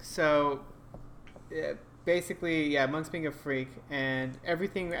 So basically, Monk's being a freak, and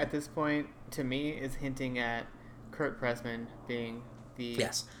everything at this point to me is hinting at Kurt Pressman being the...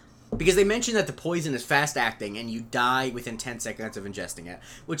 Yes. Because they mentioned that the poison is fast-acting, and you die within 10 seconds of ingesting it.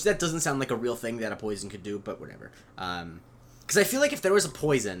 Which, that doesn't sound like a real thing that a poison could do, but whatever. Because I feel like if there was a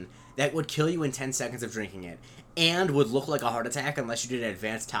poison that would kill you in 10 seconds of drinking it, and would look like a heart attack unless you did an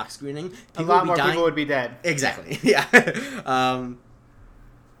advanced tox screening, a lot more people would be dead. Exactly, yeah.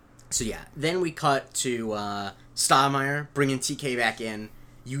 So yeah, then we cut to Stoudemire bringing TK back in,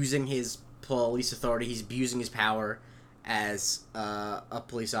 using his police authority. He's abusing his power as a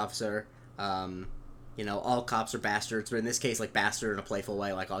police officer. All cops are bastards, but in this case, like, bastard in a playful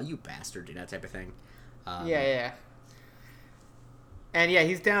way, like, oh, you bastard, type of thing. Yeah. And yeah,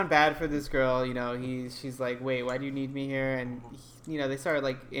 he's down bad for this girl. She's like, wait, why do you need me here? And they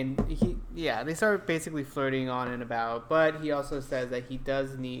started they started basically flirting on and about. But he also says that he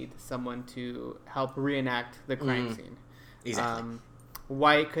does need someone to help reenact the crime scene. Exactly.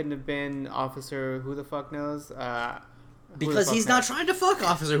 White couldn't have been Officer Who the Fuck Knows. Because he's not trying to fuck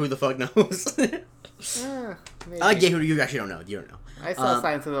Officer Who the Fuck Knows. Maybe. You actually don't know. You don't know. I saw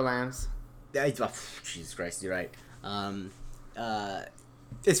Silence of the Lambs. Jesus Christ, you're right.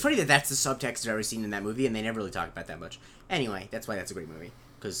 It's funny that that's the subtext I've ever seen in that movie, and they never really talk about that much. Anyway, that's why that's a great movie.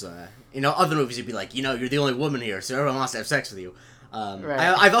 Because, other movies would be like, you're the only woman here, so everyone wants to have sex with you.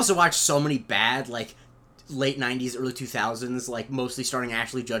 Right. I've also watched so many bad, like, late 90s, early 2000s, like, mostly starring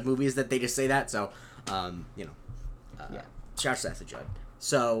Ashley Judd movies that they just say that, so, shouts to Ashley Judd.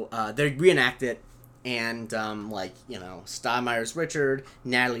 So, they reenact it. And, Steinmeier's Richard,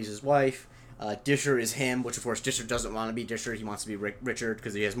 Natalie's his wife, Disher is him, which, of course, Disher doesn't want to be Disher. He wants to be Richard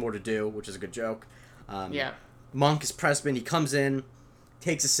because he has more to do, which is a good joke. Monk is Pressman. He comes in,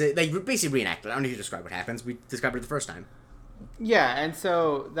 takes a sit. They basically reenact it. I don't need to describe what happens. We described it the first time. Yeah, and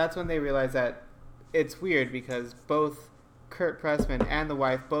so that's when they realize that it's weird because both Kurt Pressman and the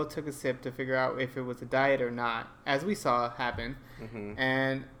wife both took a sip to figure out if it was a diet or not, as we saw happen. Mm-hmm.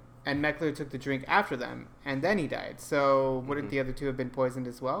 And Meckler took the drink after them, and then he died. So wouldn't the other two have been poisoned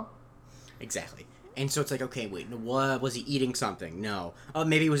as well? Exactly. And so it's like, okay, wait, what? Was he eating something? No. Oh,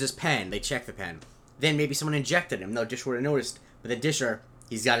 maybe it was his pen. They checked the pen. Then maybe someone injected him. No, Disher would have noticed. But the Disher,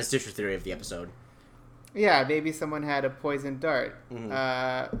 he's got his Disher theory of the episode. Yeah, maybe someone had a poisoned dart.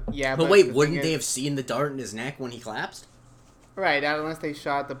 Mm-hmm. But wait, wouldn't they have seen the dart in his neck when he collapsed? Right, unless they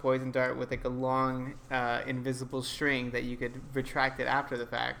shot the poison dart with like a long, invisible string that you could retract it after the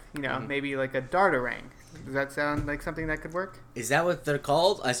fact. Maybe like a dartarang. Does that sound like something that could work? Is that what they're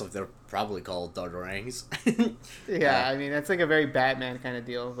called? I thought they're probably called dartarangs. Yeah, I mean, that's like a very Batman kind of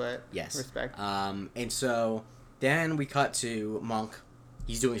deal, but yes. Respect. And so then we cut to Monk.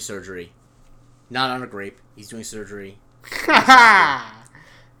 He's doing surgery. Not on a grape. He's doing surgery.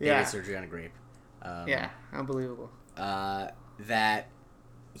 Yeah. Surgery on a grape. Unbelievable. That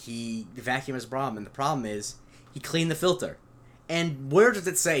the vacuum is a problem, and the problem is he cleaned the filter. And where does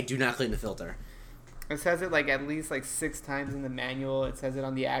it say do not clean the filter? It says it like at least like 6 times in the manual. It says it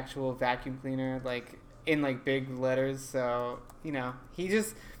on the actual vacuum cleaner, like in like big letters. So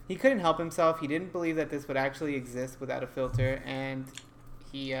he couldn't help himself. He didn't believe that this would actually exist without a filter, and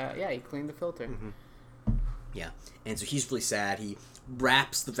he cleaned the filter. Mm-hmm. Yeah, and so he's really sad. He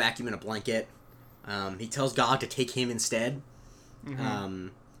wraps the vacuum in a blanket. He tells God to take him instead. Mm-hmm.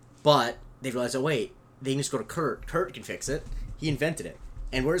 But they realize, oh wait, they can just go to Kurt. Kurt can fix it. He invented it.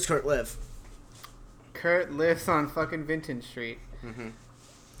 And where does Kurt live? Kurt lives on fucking Vinton Street. Mm-hmm.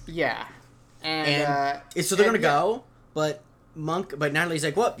 Yeah. So they're gonna go, but Natalie's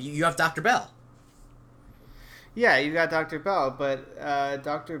like, what? You have Dr. Bell. Yeah, you got Dr. Bell, but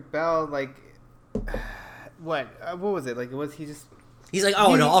Dr. Bell, like, what was it? Like, was he just... He's like,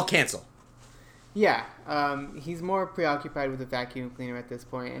 no, I'll cancel. Yeah, he's more preoccupied with the vacuum cleaner at this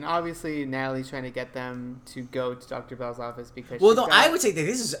point, and obviously Natalie's trying to get them to go to Dr. Bell's office because. Well, I would say that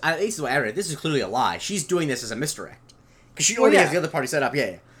this is at least the way I read it. This is clearly a lie. She's doing this as a misdirect because she already has the other party set up.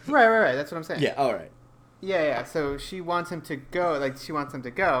 Yeah. Right. That's what I'm saying. Yeah. All right. Yeah. So she wants him to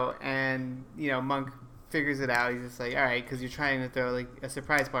go. And Monk figures it out. He's just like, all right, because you're trying to throw like a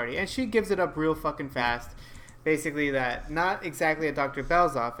surprise party, and she gives it up real fucking fast. Basically that, not exactly at Dr.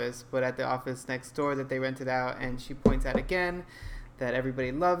 Bell's office, but at the office next door that they rented out, and she points out again that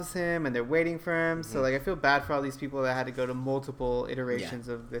everybody loves him and they're waiting for him. Mm-hmm. So, like, I feel bad for all these people that had to go to multiple iterations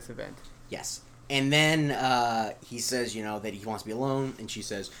of this event. Yes. And then he says, that he wants to be alone, and she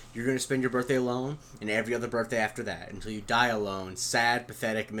says, you're going to spend your birthday alone, and every other birthday after that, until you die alone, sad,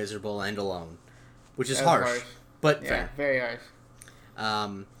 pathetic, miserable, and alone. Which is harsh. But fair. Very harsh.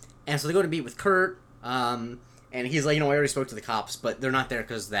 And so they go to meet with Kurt, and he's like, I already spoke to the cops, but they're not there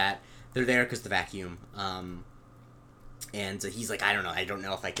because that. They're there because the vacuum. And he's like, I don't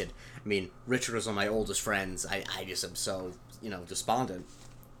know if I could. I mean, Richard was one of my oldest friends. I just am so, despondent.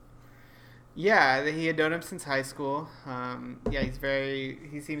 Yeah, he had known him since high school.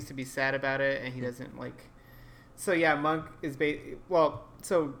 He seems to be sad about it, and he doesn't like. So yeah, Monk is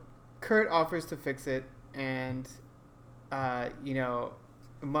so Kurt offers to fix it, and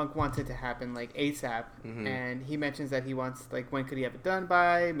Monk wants it to happen like ASAP, and he mentions that he wants when could he have it done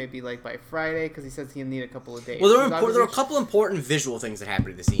by? Maybe by Friday, because he says he'll need a couple of days. Well, there are a couple important visual things that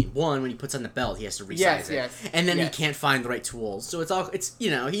happen in the scene. One, when he puts on the belt, he has to resize it, and then he can't find the right tools. So it's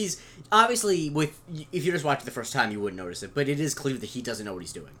he's obviously if you just watch it the first time, you wouldn't notice it, but it is clear that he doesn't know what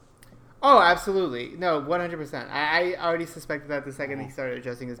he's doing. Oh, absolutely, no, 100%. I already suspected that the second he started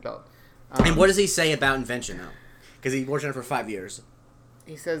adjusting his belt. And what does he say about invention though? Because he worked on it for 5 years.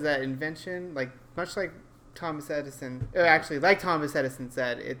 He says that invention, much like Thomas Edison, like Thomas Edison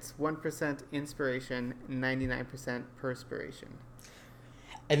said, it's 1% inspiration, 99% perspiration.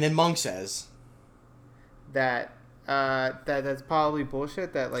 And then Monk says that that's probably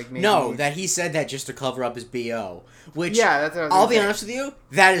bullshit. That maybe that he said that just to cover up his BO. Which that's what I'll be honest with you,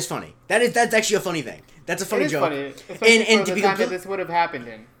 that is funny. That's actually a funny thing. That's a funny joke. Funny. Especially and for the time that this would have happened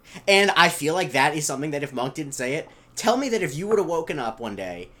in. And I feel like that is something that if Monk didn't say it. Tell me that if you would have woken up one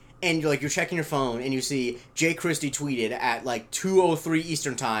day and you're checking your phone and you see Jay Christie tweeted at 2:03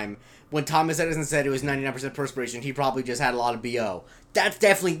 Eastern time when Thomas Edison said it was 99% perspiration, he probably just had a lot of BO. That's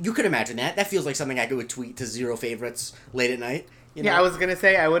definitely, you could imagine that. That feels like something I would tweet to 0 favorites late at night. You know? Yeah, I was gonna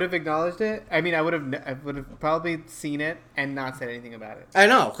say I would have acknowledged it. I mean, I would have probably seen it and not said anything about it. I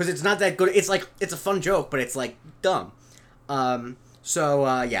know, because it's not that good. It's like, it's a fun joke, but it's like dumb. So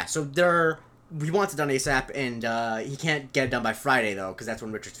we want it done ASAP, and he can't get it done by Friday though, because that's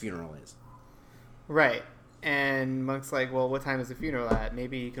when Richard's funeral is. Right. And Monk's like, well, what time is the funeral at?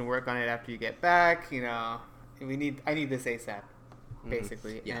 Maybe you can work on it after you get back. You know, I need this ASAP,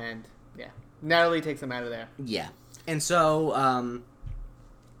 basically. Mm-hmm. Yeah. And yeah, Natalie takes him out of there. Yeah. And so,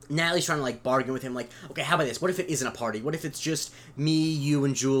 Natalie's trying to, like, bargain with him, like, okay, how about this? What if it isn't a party? What if it's just me, you,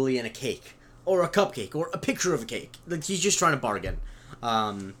 and Julie and a cake? Or a cupcake? Or a picture of a cake? Like, he's just trying to bargain.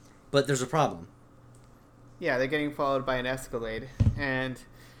 But there's a problem. Yeah, they're getting followed by an Escalade. And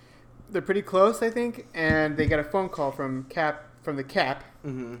they're pretty close, I think. And they get a phone call from the Cap.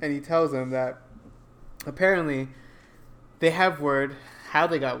 Mm-hmm. And he tells them that apparently they have word. How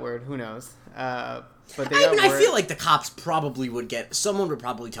they got word, who knows? But I feel like the cops probably someone would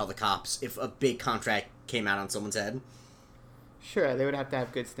probably tell the cops if a big contract came out on someone's head. Sure, they would have to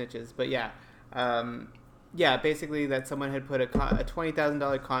have good snitches. But yeah. Basically that someone had put a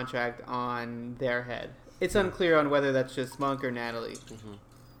 $20,000 contract on their head. It's unclear on whether that's just Monk or Natalie. Mm-hmm.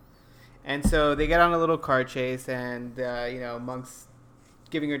 And so they get on a little car chase, and Monk's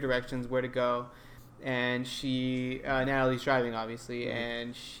giving her directions where to go, and Natalie's driving obviously, mm-hmm.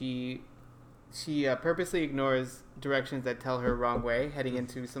 and she purposely ignores directions that tell her wrong way, heading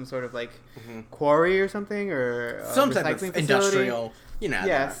into some sort of like quarry or something, or some type of facility. Industrial,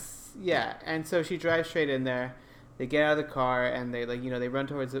 Yes, yeah. And so she drives straight in there. They get out of the car and they they run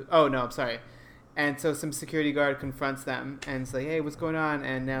towards it. Oh no, I'm sorry. And so some security guard confronts them and it's like, hey, what's going on?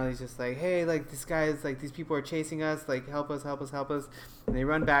 And Natalie's just like, hey, like this guy is like, these people are chasing us, like help us. And they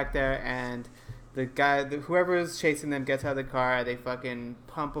run back there and the guy, whoever is chasing them, gets out of the car. They fucking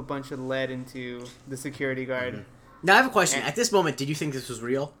pump a bunch of lead into the security guard. Mm-hmm. Now I have a question. At this moment, did you think this was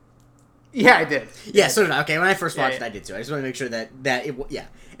real? Yeah, I did. Yeah, so did I. Okay, when I first watched it, I did too. I just want to make sure that it, yeah.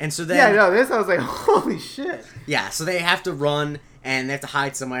 And so then... Yeah, no, this I was like, holy shit. Yeah, so they have to run, and they have to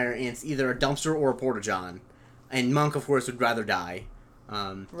hide somewhere, and it's either a dumpster or a porta-john. And Monk, of course, would rather die.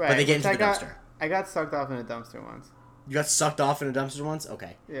 Right. But they get into the dumpster. I got sucked off in a dumpster once. You got sucked off in a dumpster once?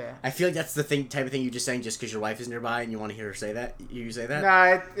 Okay. Yeah. I feel like that's the type of thing you're just saying just because your wife is nearby and you want to hear her say that? You say that?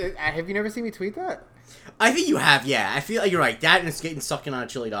 No, have you never seen me tweet that? I think you have, yeah. I feel like you're right. That and it's getting sucking on a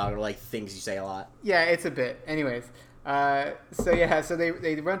chili dog are like things you say a lot. Yeah, it's a bit. Anyways, so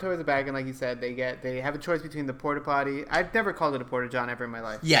they run towards the back and like you said, they have a choice between the porta potty. I've never called it a porta john ever in my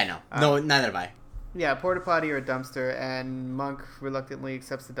life. Yeah, no, neither have I. Yeah, porta potty or a dumpster, and Monk reluctantly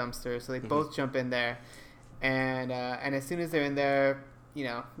accepts the dumpster, so they both jump in there, and as soon as they're in there,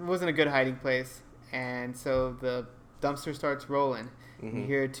 it wasn't a good hiding place, and so the dumpster starts rolling. You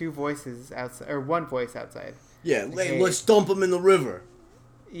hear two voices outside, or one voice outside. Yeah, let's dump them in the river.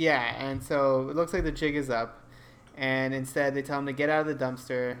 Yeah, and so it looks like the jig is up, and instead they tell him to get out of the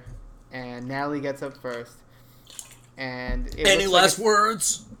dumpster, and Natalie gets up first. And any last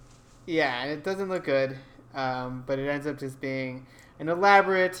words? Yeah, and it doesn't look good, but it ends up just being an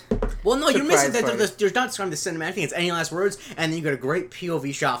elaborate. Well, no, you're missing that. Party. You're not describing the cinematic thing. It's any last words, and then you get a great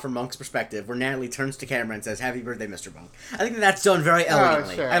POV shot from Monk's perspective, where Natalie turns to camera and says, "Happy birthday, Mr. Monk." I think that's done very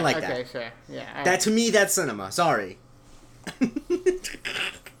elegantly. Oh, sure. I like that. Okay, sure. Yeah. That to me, that's cinema. Sorry.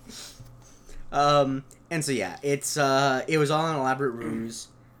 And so yeah, it was all an elaborate ruse,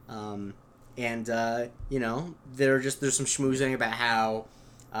 and there's some schmoozing about how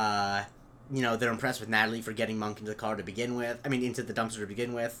they're impressed with Natalie for getting Monk into the car to begin with. I mean, into the dumpster to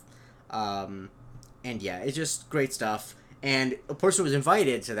begin with. And yeah, it's just great stuff. And a person who was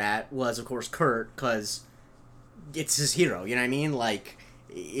invited to that was, of course, Kurt, because it's his hero, you know what I mean? like,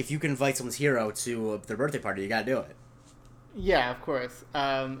 if you can invite someone's hero to their birthday party, you gotta do it. Yeah, of course.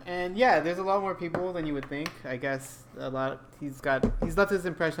 And yeah, there's a lot more people than you would think. I guess he's left his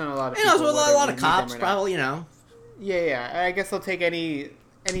impression on a lot of people. And also a lot of cops, probably, Yeah. I guess they'll take any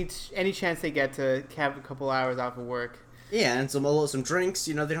chance they get to have a couple hours off of work. Yeah, and some drinks,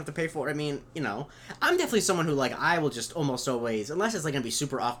 they don't have to pay for it. I mean, I'm definitely someone who, like, I will just almost always, unless it's, like, gonna be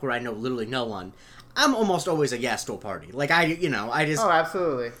super awkward, I know literally no one, I'm almost always a yes to a party. Like, I just... Oh,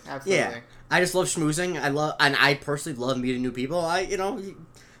 absolutely. Yeah. I just love schmoozing. And I personally love meeting new people.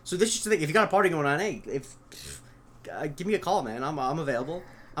 So this is the thing. If you got a party going on, hey, give me a call, man. I'm available.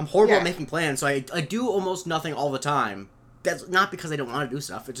 I'm horrible at making plans, so I do almost nothing all the time. That's not because I don't want to do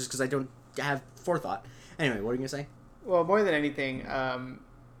stuff. It's just because I don't have forethought. Anyway, what are you gonna say? Well, more than anything,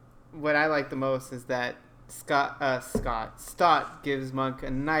 what I like the most is that Stott gives Monk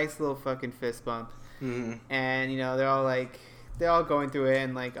a nice little fucking fist bump. Mm-hmm. And, they're all like, they're all going through it,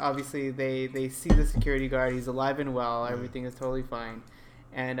 and like obviously they see the security guard. He's alive and well. Everything is totally fine,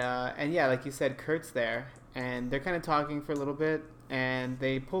 and yeah, like you said, Kurt's there, and they're kind of talking for a little bit, and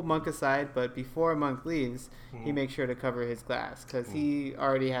they pull Monk aside. But before Monk leaves, he makes sure to cover his glass because he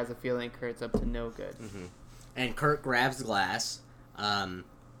already has a feeling Kurt's up to no good. And Kurt grabs the glass, and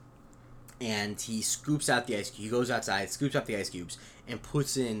he scoops out the ice cube. He goes outside, scoops out the ice cubes, and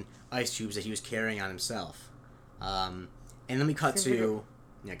puts in ice cubes that he was carrying on himself. And then we cut to...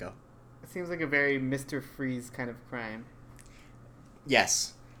 Yeah, go. It seems like a very Mr. Freeze kind of crime.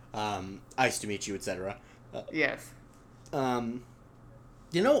 Yes. Ice to meet you, etc. Yes. Arnold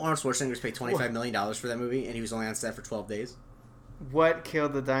Schwarzenegger was paid $25 million for that movie, and he was only on set for 12 days? What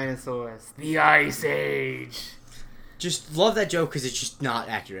killed the dinosaurs? The Ice Age! Just love that joke because it's just not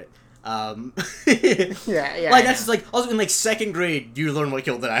accurate. Yeah. Like, that's just like... Also, in, like, second grade, you learn what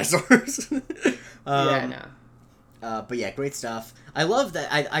killed the dinosaurs. But yeah, great stuff. I love that.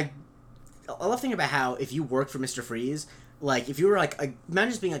 I love thinking about how if you worked for Mr. Freeze, like if you were like imagine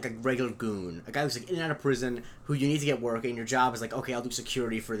just being like a regular goon, a guy who's like in and out of prison, who you need to get work, and your job is like, okay, I'll do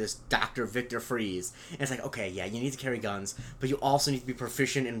security for this Dr. Victor Freeze, and it's like, okay, yeah, you need to carry guns, but you also need to be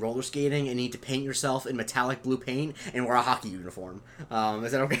proficient in roller skating and need to paint yourself in metallic blue paint and wear a hockey uniform.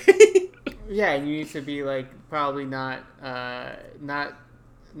 Is that okay? Yeah, and you need to be like probably not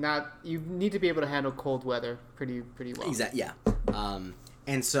you need to be able to handle cold weather pretty well. Exactly. Yeah.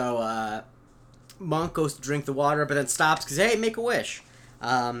 And so Monk goes to drink the water, but then stops because hey, make a wish.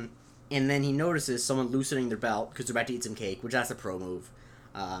 And then he notices someone loosening their belt because they're about to eat some cake, which that's a pro move.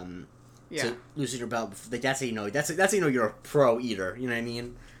 Yeah. So loosen your belt. Like, that's how you know. That's how you know you're a pro eater. You know what I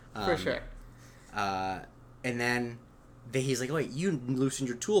mean? For sure. And then he's like, wait, you loosened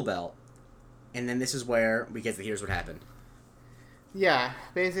your tool belt. And then this is where we get to here's what happened. Yeah,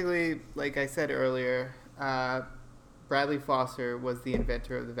 basically, like I said earlier, Bradley Foster was the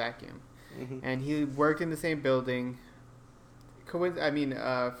inventor of the vacuum, and he worked in the same building.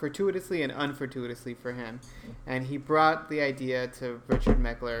 Fortuitously and unfortuitously for him, and he brought the idea to Richard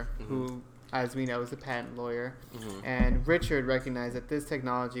Meckler, who, as we know, is a patent lawyer. And Richard recognized that this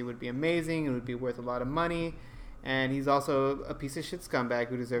technology would be amazing and would be worth a lot of money, and he's also a piece of shit scumbag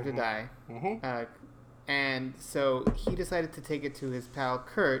who deserved to die. And so he decided to take it to his pal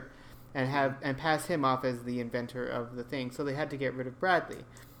Kurt and pass him off as the inventor of the thing. So they had to get rid of Bradley.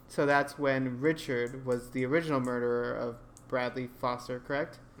 So that's when Richard was the original murderer of Bradley Foster,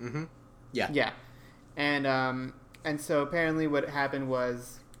 correct? Yeah. Yeah. And so apparently what happened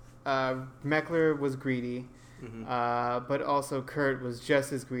was Meckler was greedy, but also Kurt was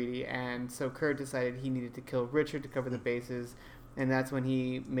just as greedy. And so Kurt decided he needed to kill Richard to cover the bases. And that's when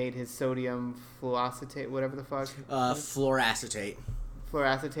he made his sodium fluoacetate, whatever the fuck. Fluoracetate.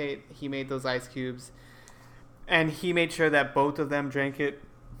 Fluoracetate. He made those ice cubes. And he made sure that both of them drank it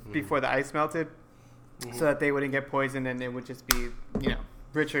before the ice melted so that they wouldn't get poisoned and it would just be,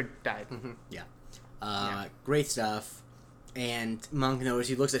 Richard died. Yeah. Great stuff. And Monk knows,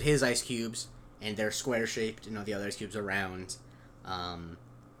 he looks at his ice cubes and they're square shaped, the other ice cubes are round. And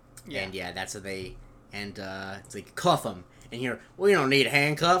yeah, that's how they, and it's like, cuff him. And here, we don't need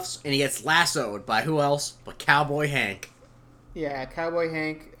handcuffs. And he gets lassoed by who else but Cowboy Hank. Yeah, Cowboy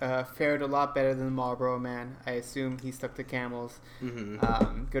Hank fared a lot better than the Marlboro Man. I assume he stuck to camels.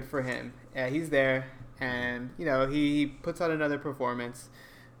 Good for him. Yeah, he's there. And, he puts out another performance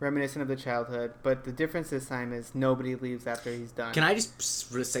reminiscent of the childhood. But the difference this time is nobody leaves after he's done. Can I just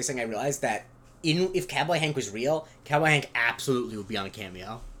say something? I realized that if Cowboy Hank was real, Cowboy Hank absolutely would be on a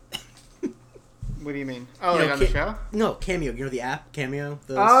Cameo. What do you mean? Oh, like on the show? No, Cameo. You know the app, Cameo?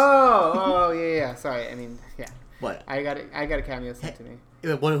 Yeah. Sorry. I mean, yeah. What? I got a Cameo sent to me.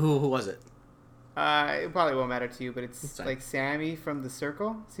 Who was it? It probably won't matter to you, but it's like Sammy from The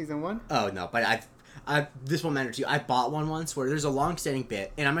Circle, season 1. Oh, no, but this won't matter to you. I bought one once where there's a long-standing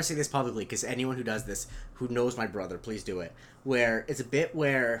bit, and I'm going to say this publicly because anyone who does this, who knows my brother, please do it, where it's a bit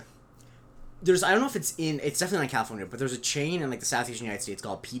where I don't know if it's definitely not in California, but there's a chain in like the southeastern United States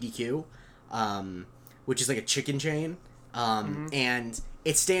called PDQ, which is like a chicken chain, and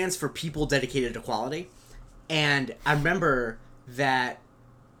it stands for People Dedicated to Quality. And I remember that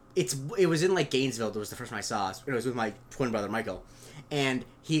it was in like Gainesville. That was the first one I saw. It was with my twin brother Michael, and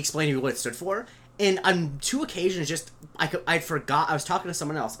he explained to me what it stood for. And on 2 occasions, I forgot. I was talking to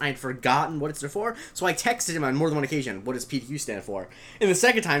someone else, and I had forgotten what it stood for. So I texted him on more than one occasion, "What does PDQ stand for?" And the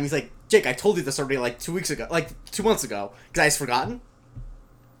second time, he's like, "Jake, I told you this already like 2 months ago, because I had forgotten."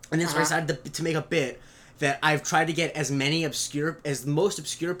 And then so I decided to make a bit that I've tried to get as most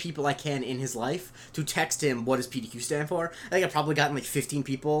obscure people I can in his life to text him what does PDQ stand for. I think I've probably gotten like 15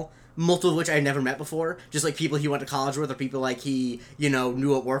 people, multiple of which I had never met before, just like people he went to college with or people like he,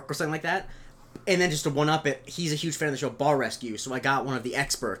 knew at work or something like that. And then just to one-up it, he's a huge fan of the show Bar Rescue, so I got one of the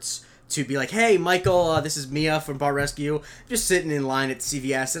experts to be like, hey, Michael, this is Mia from Bar Rescue, just sitting in line at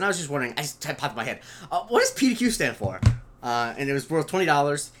CVS, and I was just wondering, I just popped in my head, what does PDQ stand for? And it was worth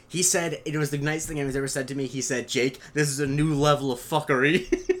 $20. He said, it was the nicest thing he's ever said to me, he said, Jake, this is a new level of fuckery.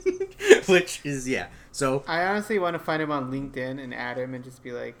 Which is, yeah, so... I honestly want to find him on LinkedIn and add him and just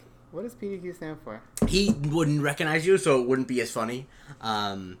be like, what does PDQ stand for? He wouldn't recognize you, so it wouldn't be as funny.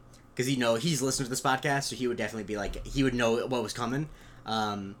 Because, he's listened to this podcast, so he would definitely be like, he would know what was coming.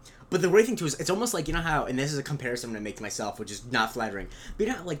 But the great thing, too, is it's almost like, how, and this is a comparison I'm going to make to myself, which is not flattering, but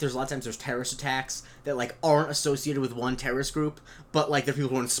how, there's a lot of times there's terrorist attacks that, aren't associated with one terrorist group, but, they're people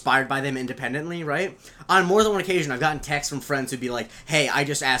who are inspired by them independently, right? On more than one occasion, I've gotten texts from friends who'd be like, hey, I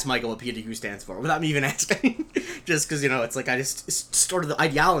just asked Michael what PDQ stands for, without me even asking. Just because, it's like, I just started the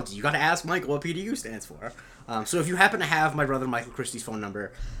ideology. You gotta ask Michael what PDQ stands for. So if you happen to have my brother Michael Christie's phone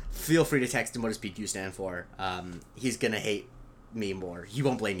number, feel free to text him what does PDQ stand for. He's gonna hate me more. He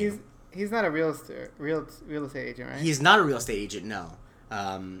won't blame you. He's not a real estate agent, right? He's not a real estate agent, no.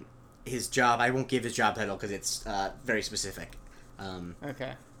 His job, I won't give his job title because it's very specific.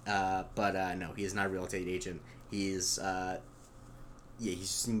 Okay. But no, he is not a real estate agent. He's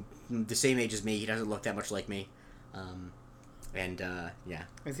he's the same age as me. He doesn't look that much like me. Yeah.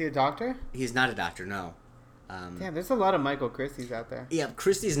 Is he a doctor? He's not a doctor, no. Damn, there's a lot of Michael Christies out there. Yeah,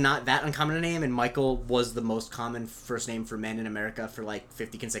 Christie's not that uncommon a name, and Michael was the most common first name for men in America for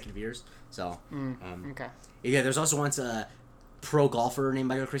 50 consecutive years. So, okay. Yeah, there's also once a pro golfer named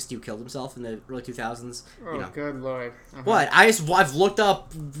Michael Christie who killed himself in the early 2000s. Oh, good lord. What? I've looked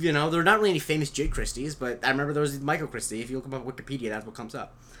up, there are not really any famous Jake Christies, but I remember there was Michael Christie. If you look up on Wikipedia, that's what comes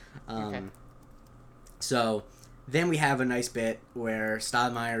up. Okay. So, then we have a nice bit where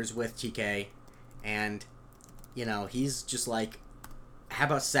Stoudemire's with TK, and... he's just like, how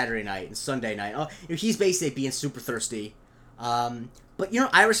about Saturday night and Sunday night? Oh, he's basically being super thirsty. But,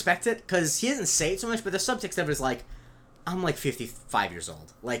 I respect it, because he doesn't say it so much, but the subtext of it is like, I'm 55 years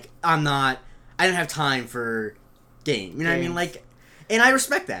old. I don't have time for game. You know what I mean? And I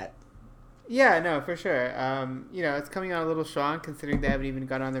respect that. Yeah, no, for sure. It's coming out a little strong, considering they haven't even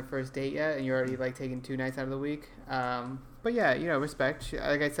gone on their first date yet, and you're already, taking 2 nights out of the week. But yeah, respect. She,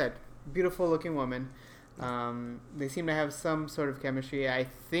 like I said, beautiful looking woman. They seem to have some sort of chemistry.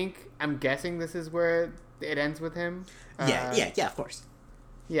 I'm guessing this is where it ends with him. Yeah, of course.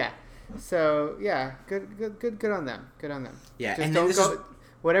 Yeah. So yeah, good on them. Good on them. Yeah, just and don't go.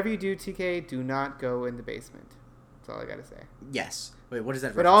 Whatever you do, TK, do not go in the basement. That's all I gotta say. Yes. Wait, what is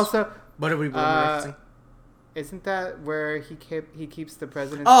that? But reference? also, what are we referencing? Isn't that where he keeps the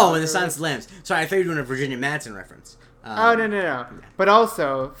president? Oh, in the Silence of the Lambs. Sorry, I thought you were doing a Virginia Madsen reference. No. Yeah. But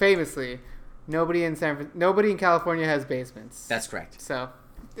also, famously, nobody in California has basements. That's correct. So,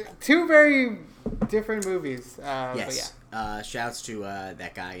 2 very different movies. Yes. But yeah. Shouts to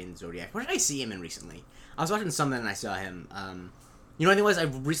that guy in Zodiac. Where did I see him in recently? I was watching something and I saw him. What I think was I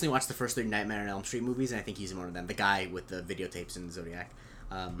recently watched the first 3 Nightmare on Elm Street movies, and I think he's in one of them. The guy with the videotapes in Zodiac.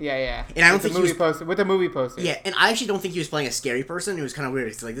 Yeah. And I don't think he was with the movie poster. Yeah, and I actually don't think he was playing a scary person. It was kind of weird.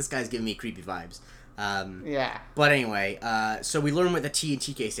 It's this guy's giving me creepy vibes. Yeah. But anyway, so we learn what the T in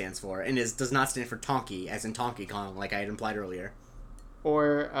TK stands for, and does not stand for Tonky, as in Donkey Kong, like I had implied earlier.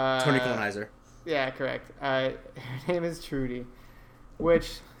 Or Tony Kornheiser. Yeah, correct. Her name is Trudy,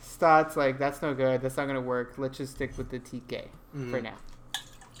 which Stott's that's no good. That's not gonna work. Let's just stick with the TK for now.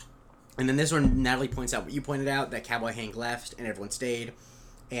 And then this one, Natalie points out what you pointed out, that Cowboy Hank left and everyone stayed.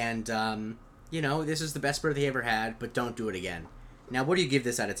 And, this is the best birthday he ever had, but don't do it again. Now, what do you give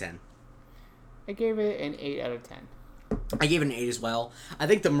this out of 10? I gave it an 8 out of 10. I gave it an 8 as well. I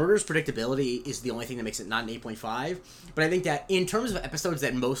think the murder's predictability is the only thing that makes it not an 8.5. But I think that in terms of episodes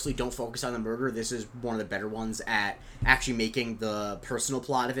that mostly don't focus on the murder, this is one of the better ones at actually making the personal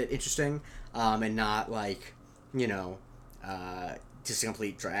plot of it interesting. And not just a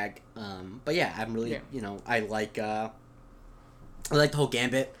complete drag. But yeah, I'm really, I like the whole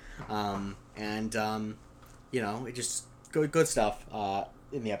gambit. It just good stuff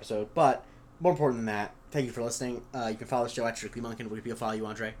in the episode. But more important than that, thank you for listening. You can follow the show at Strictly Monkin. Where people follow you,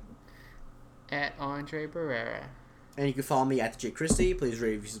 Andre? At Andre Barrera. And you can follow me at Jake Christie. Please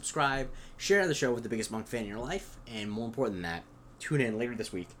rate, review, subscribe. Share the show with the biggest Monk fan in your life. And more important than that, tune in later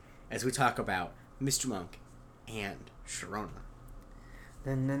this week as we talk about Mr. Monk and Sharona.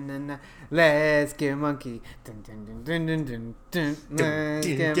 Dun, dun, dun, dun. Let's get monkey. Dun, dun, dun, dun, dun, dun, dun. Let's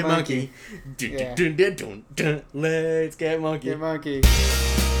get monkey. Let's get monkey. Get monkey.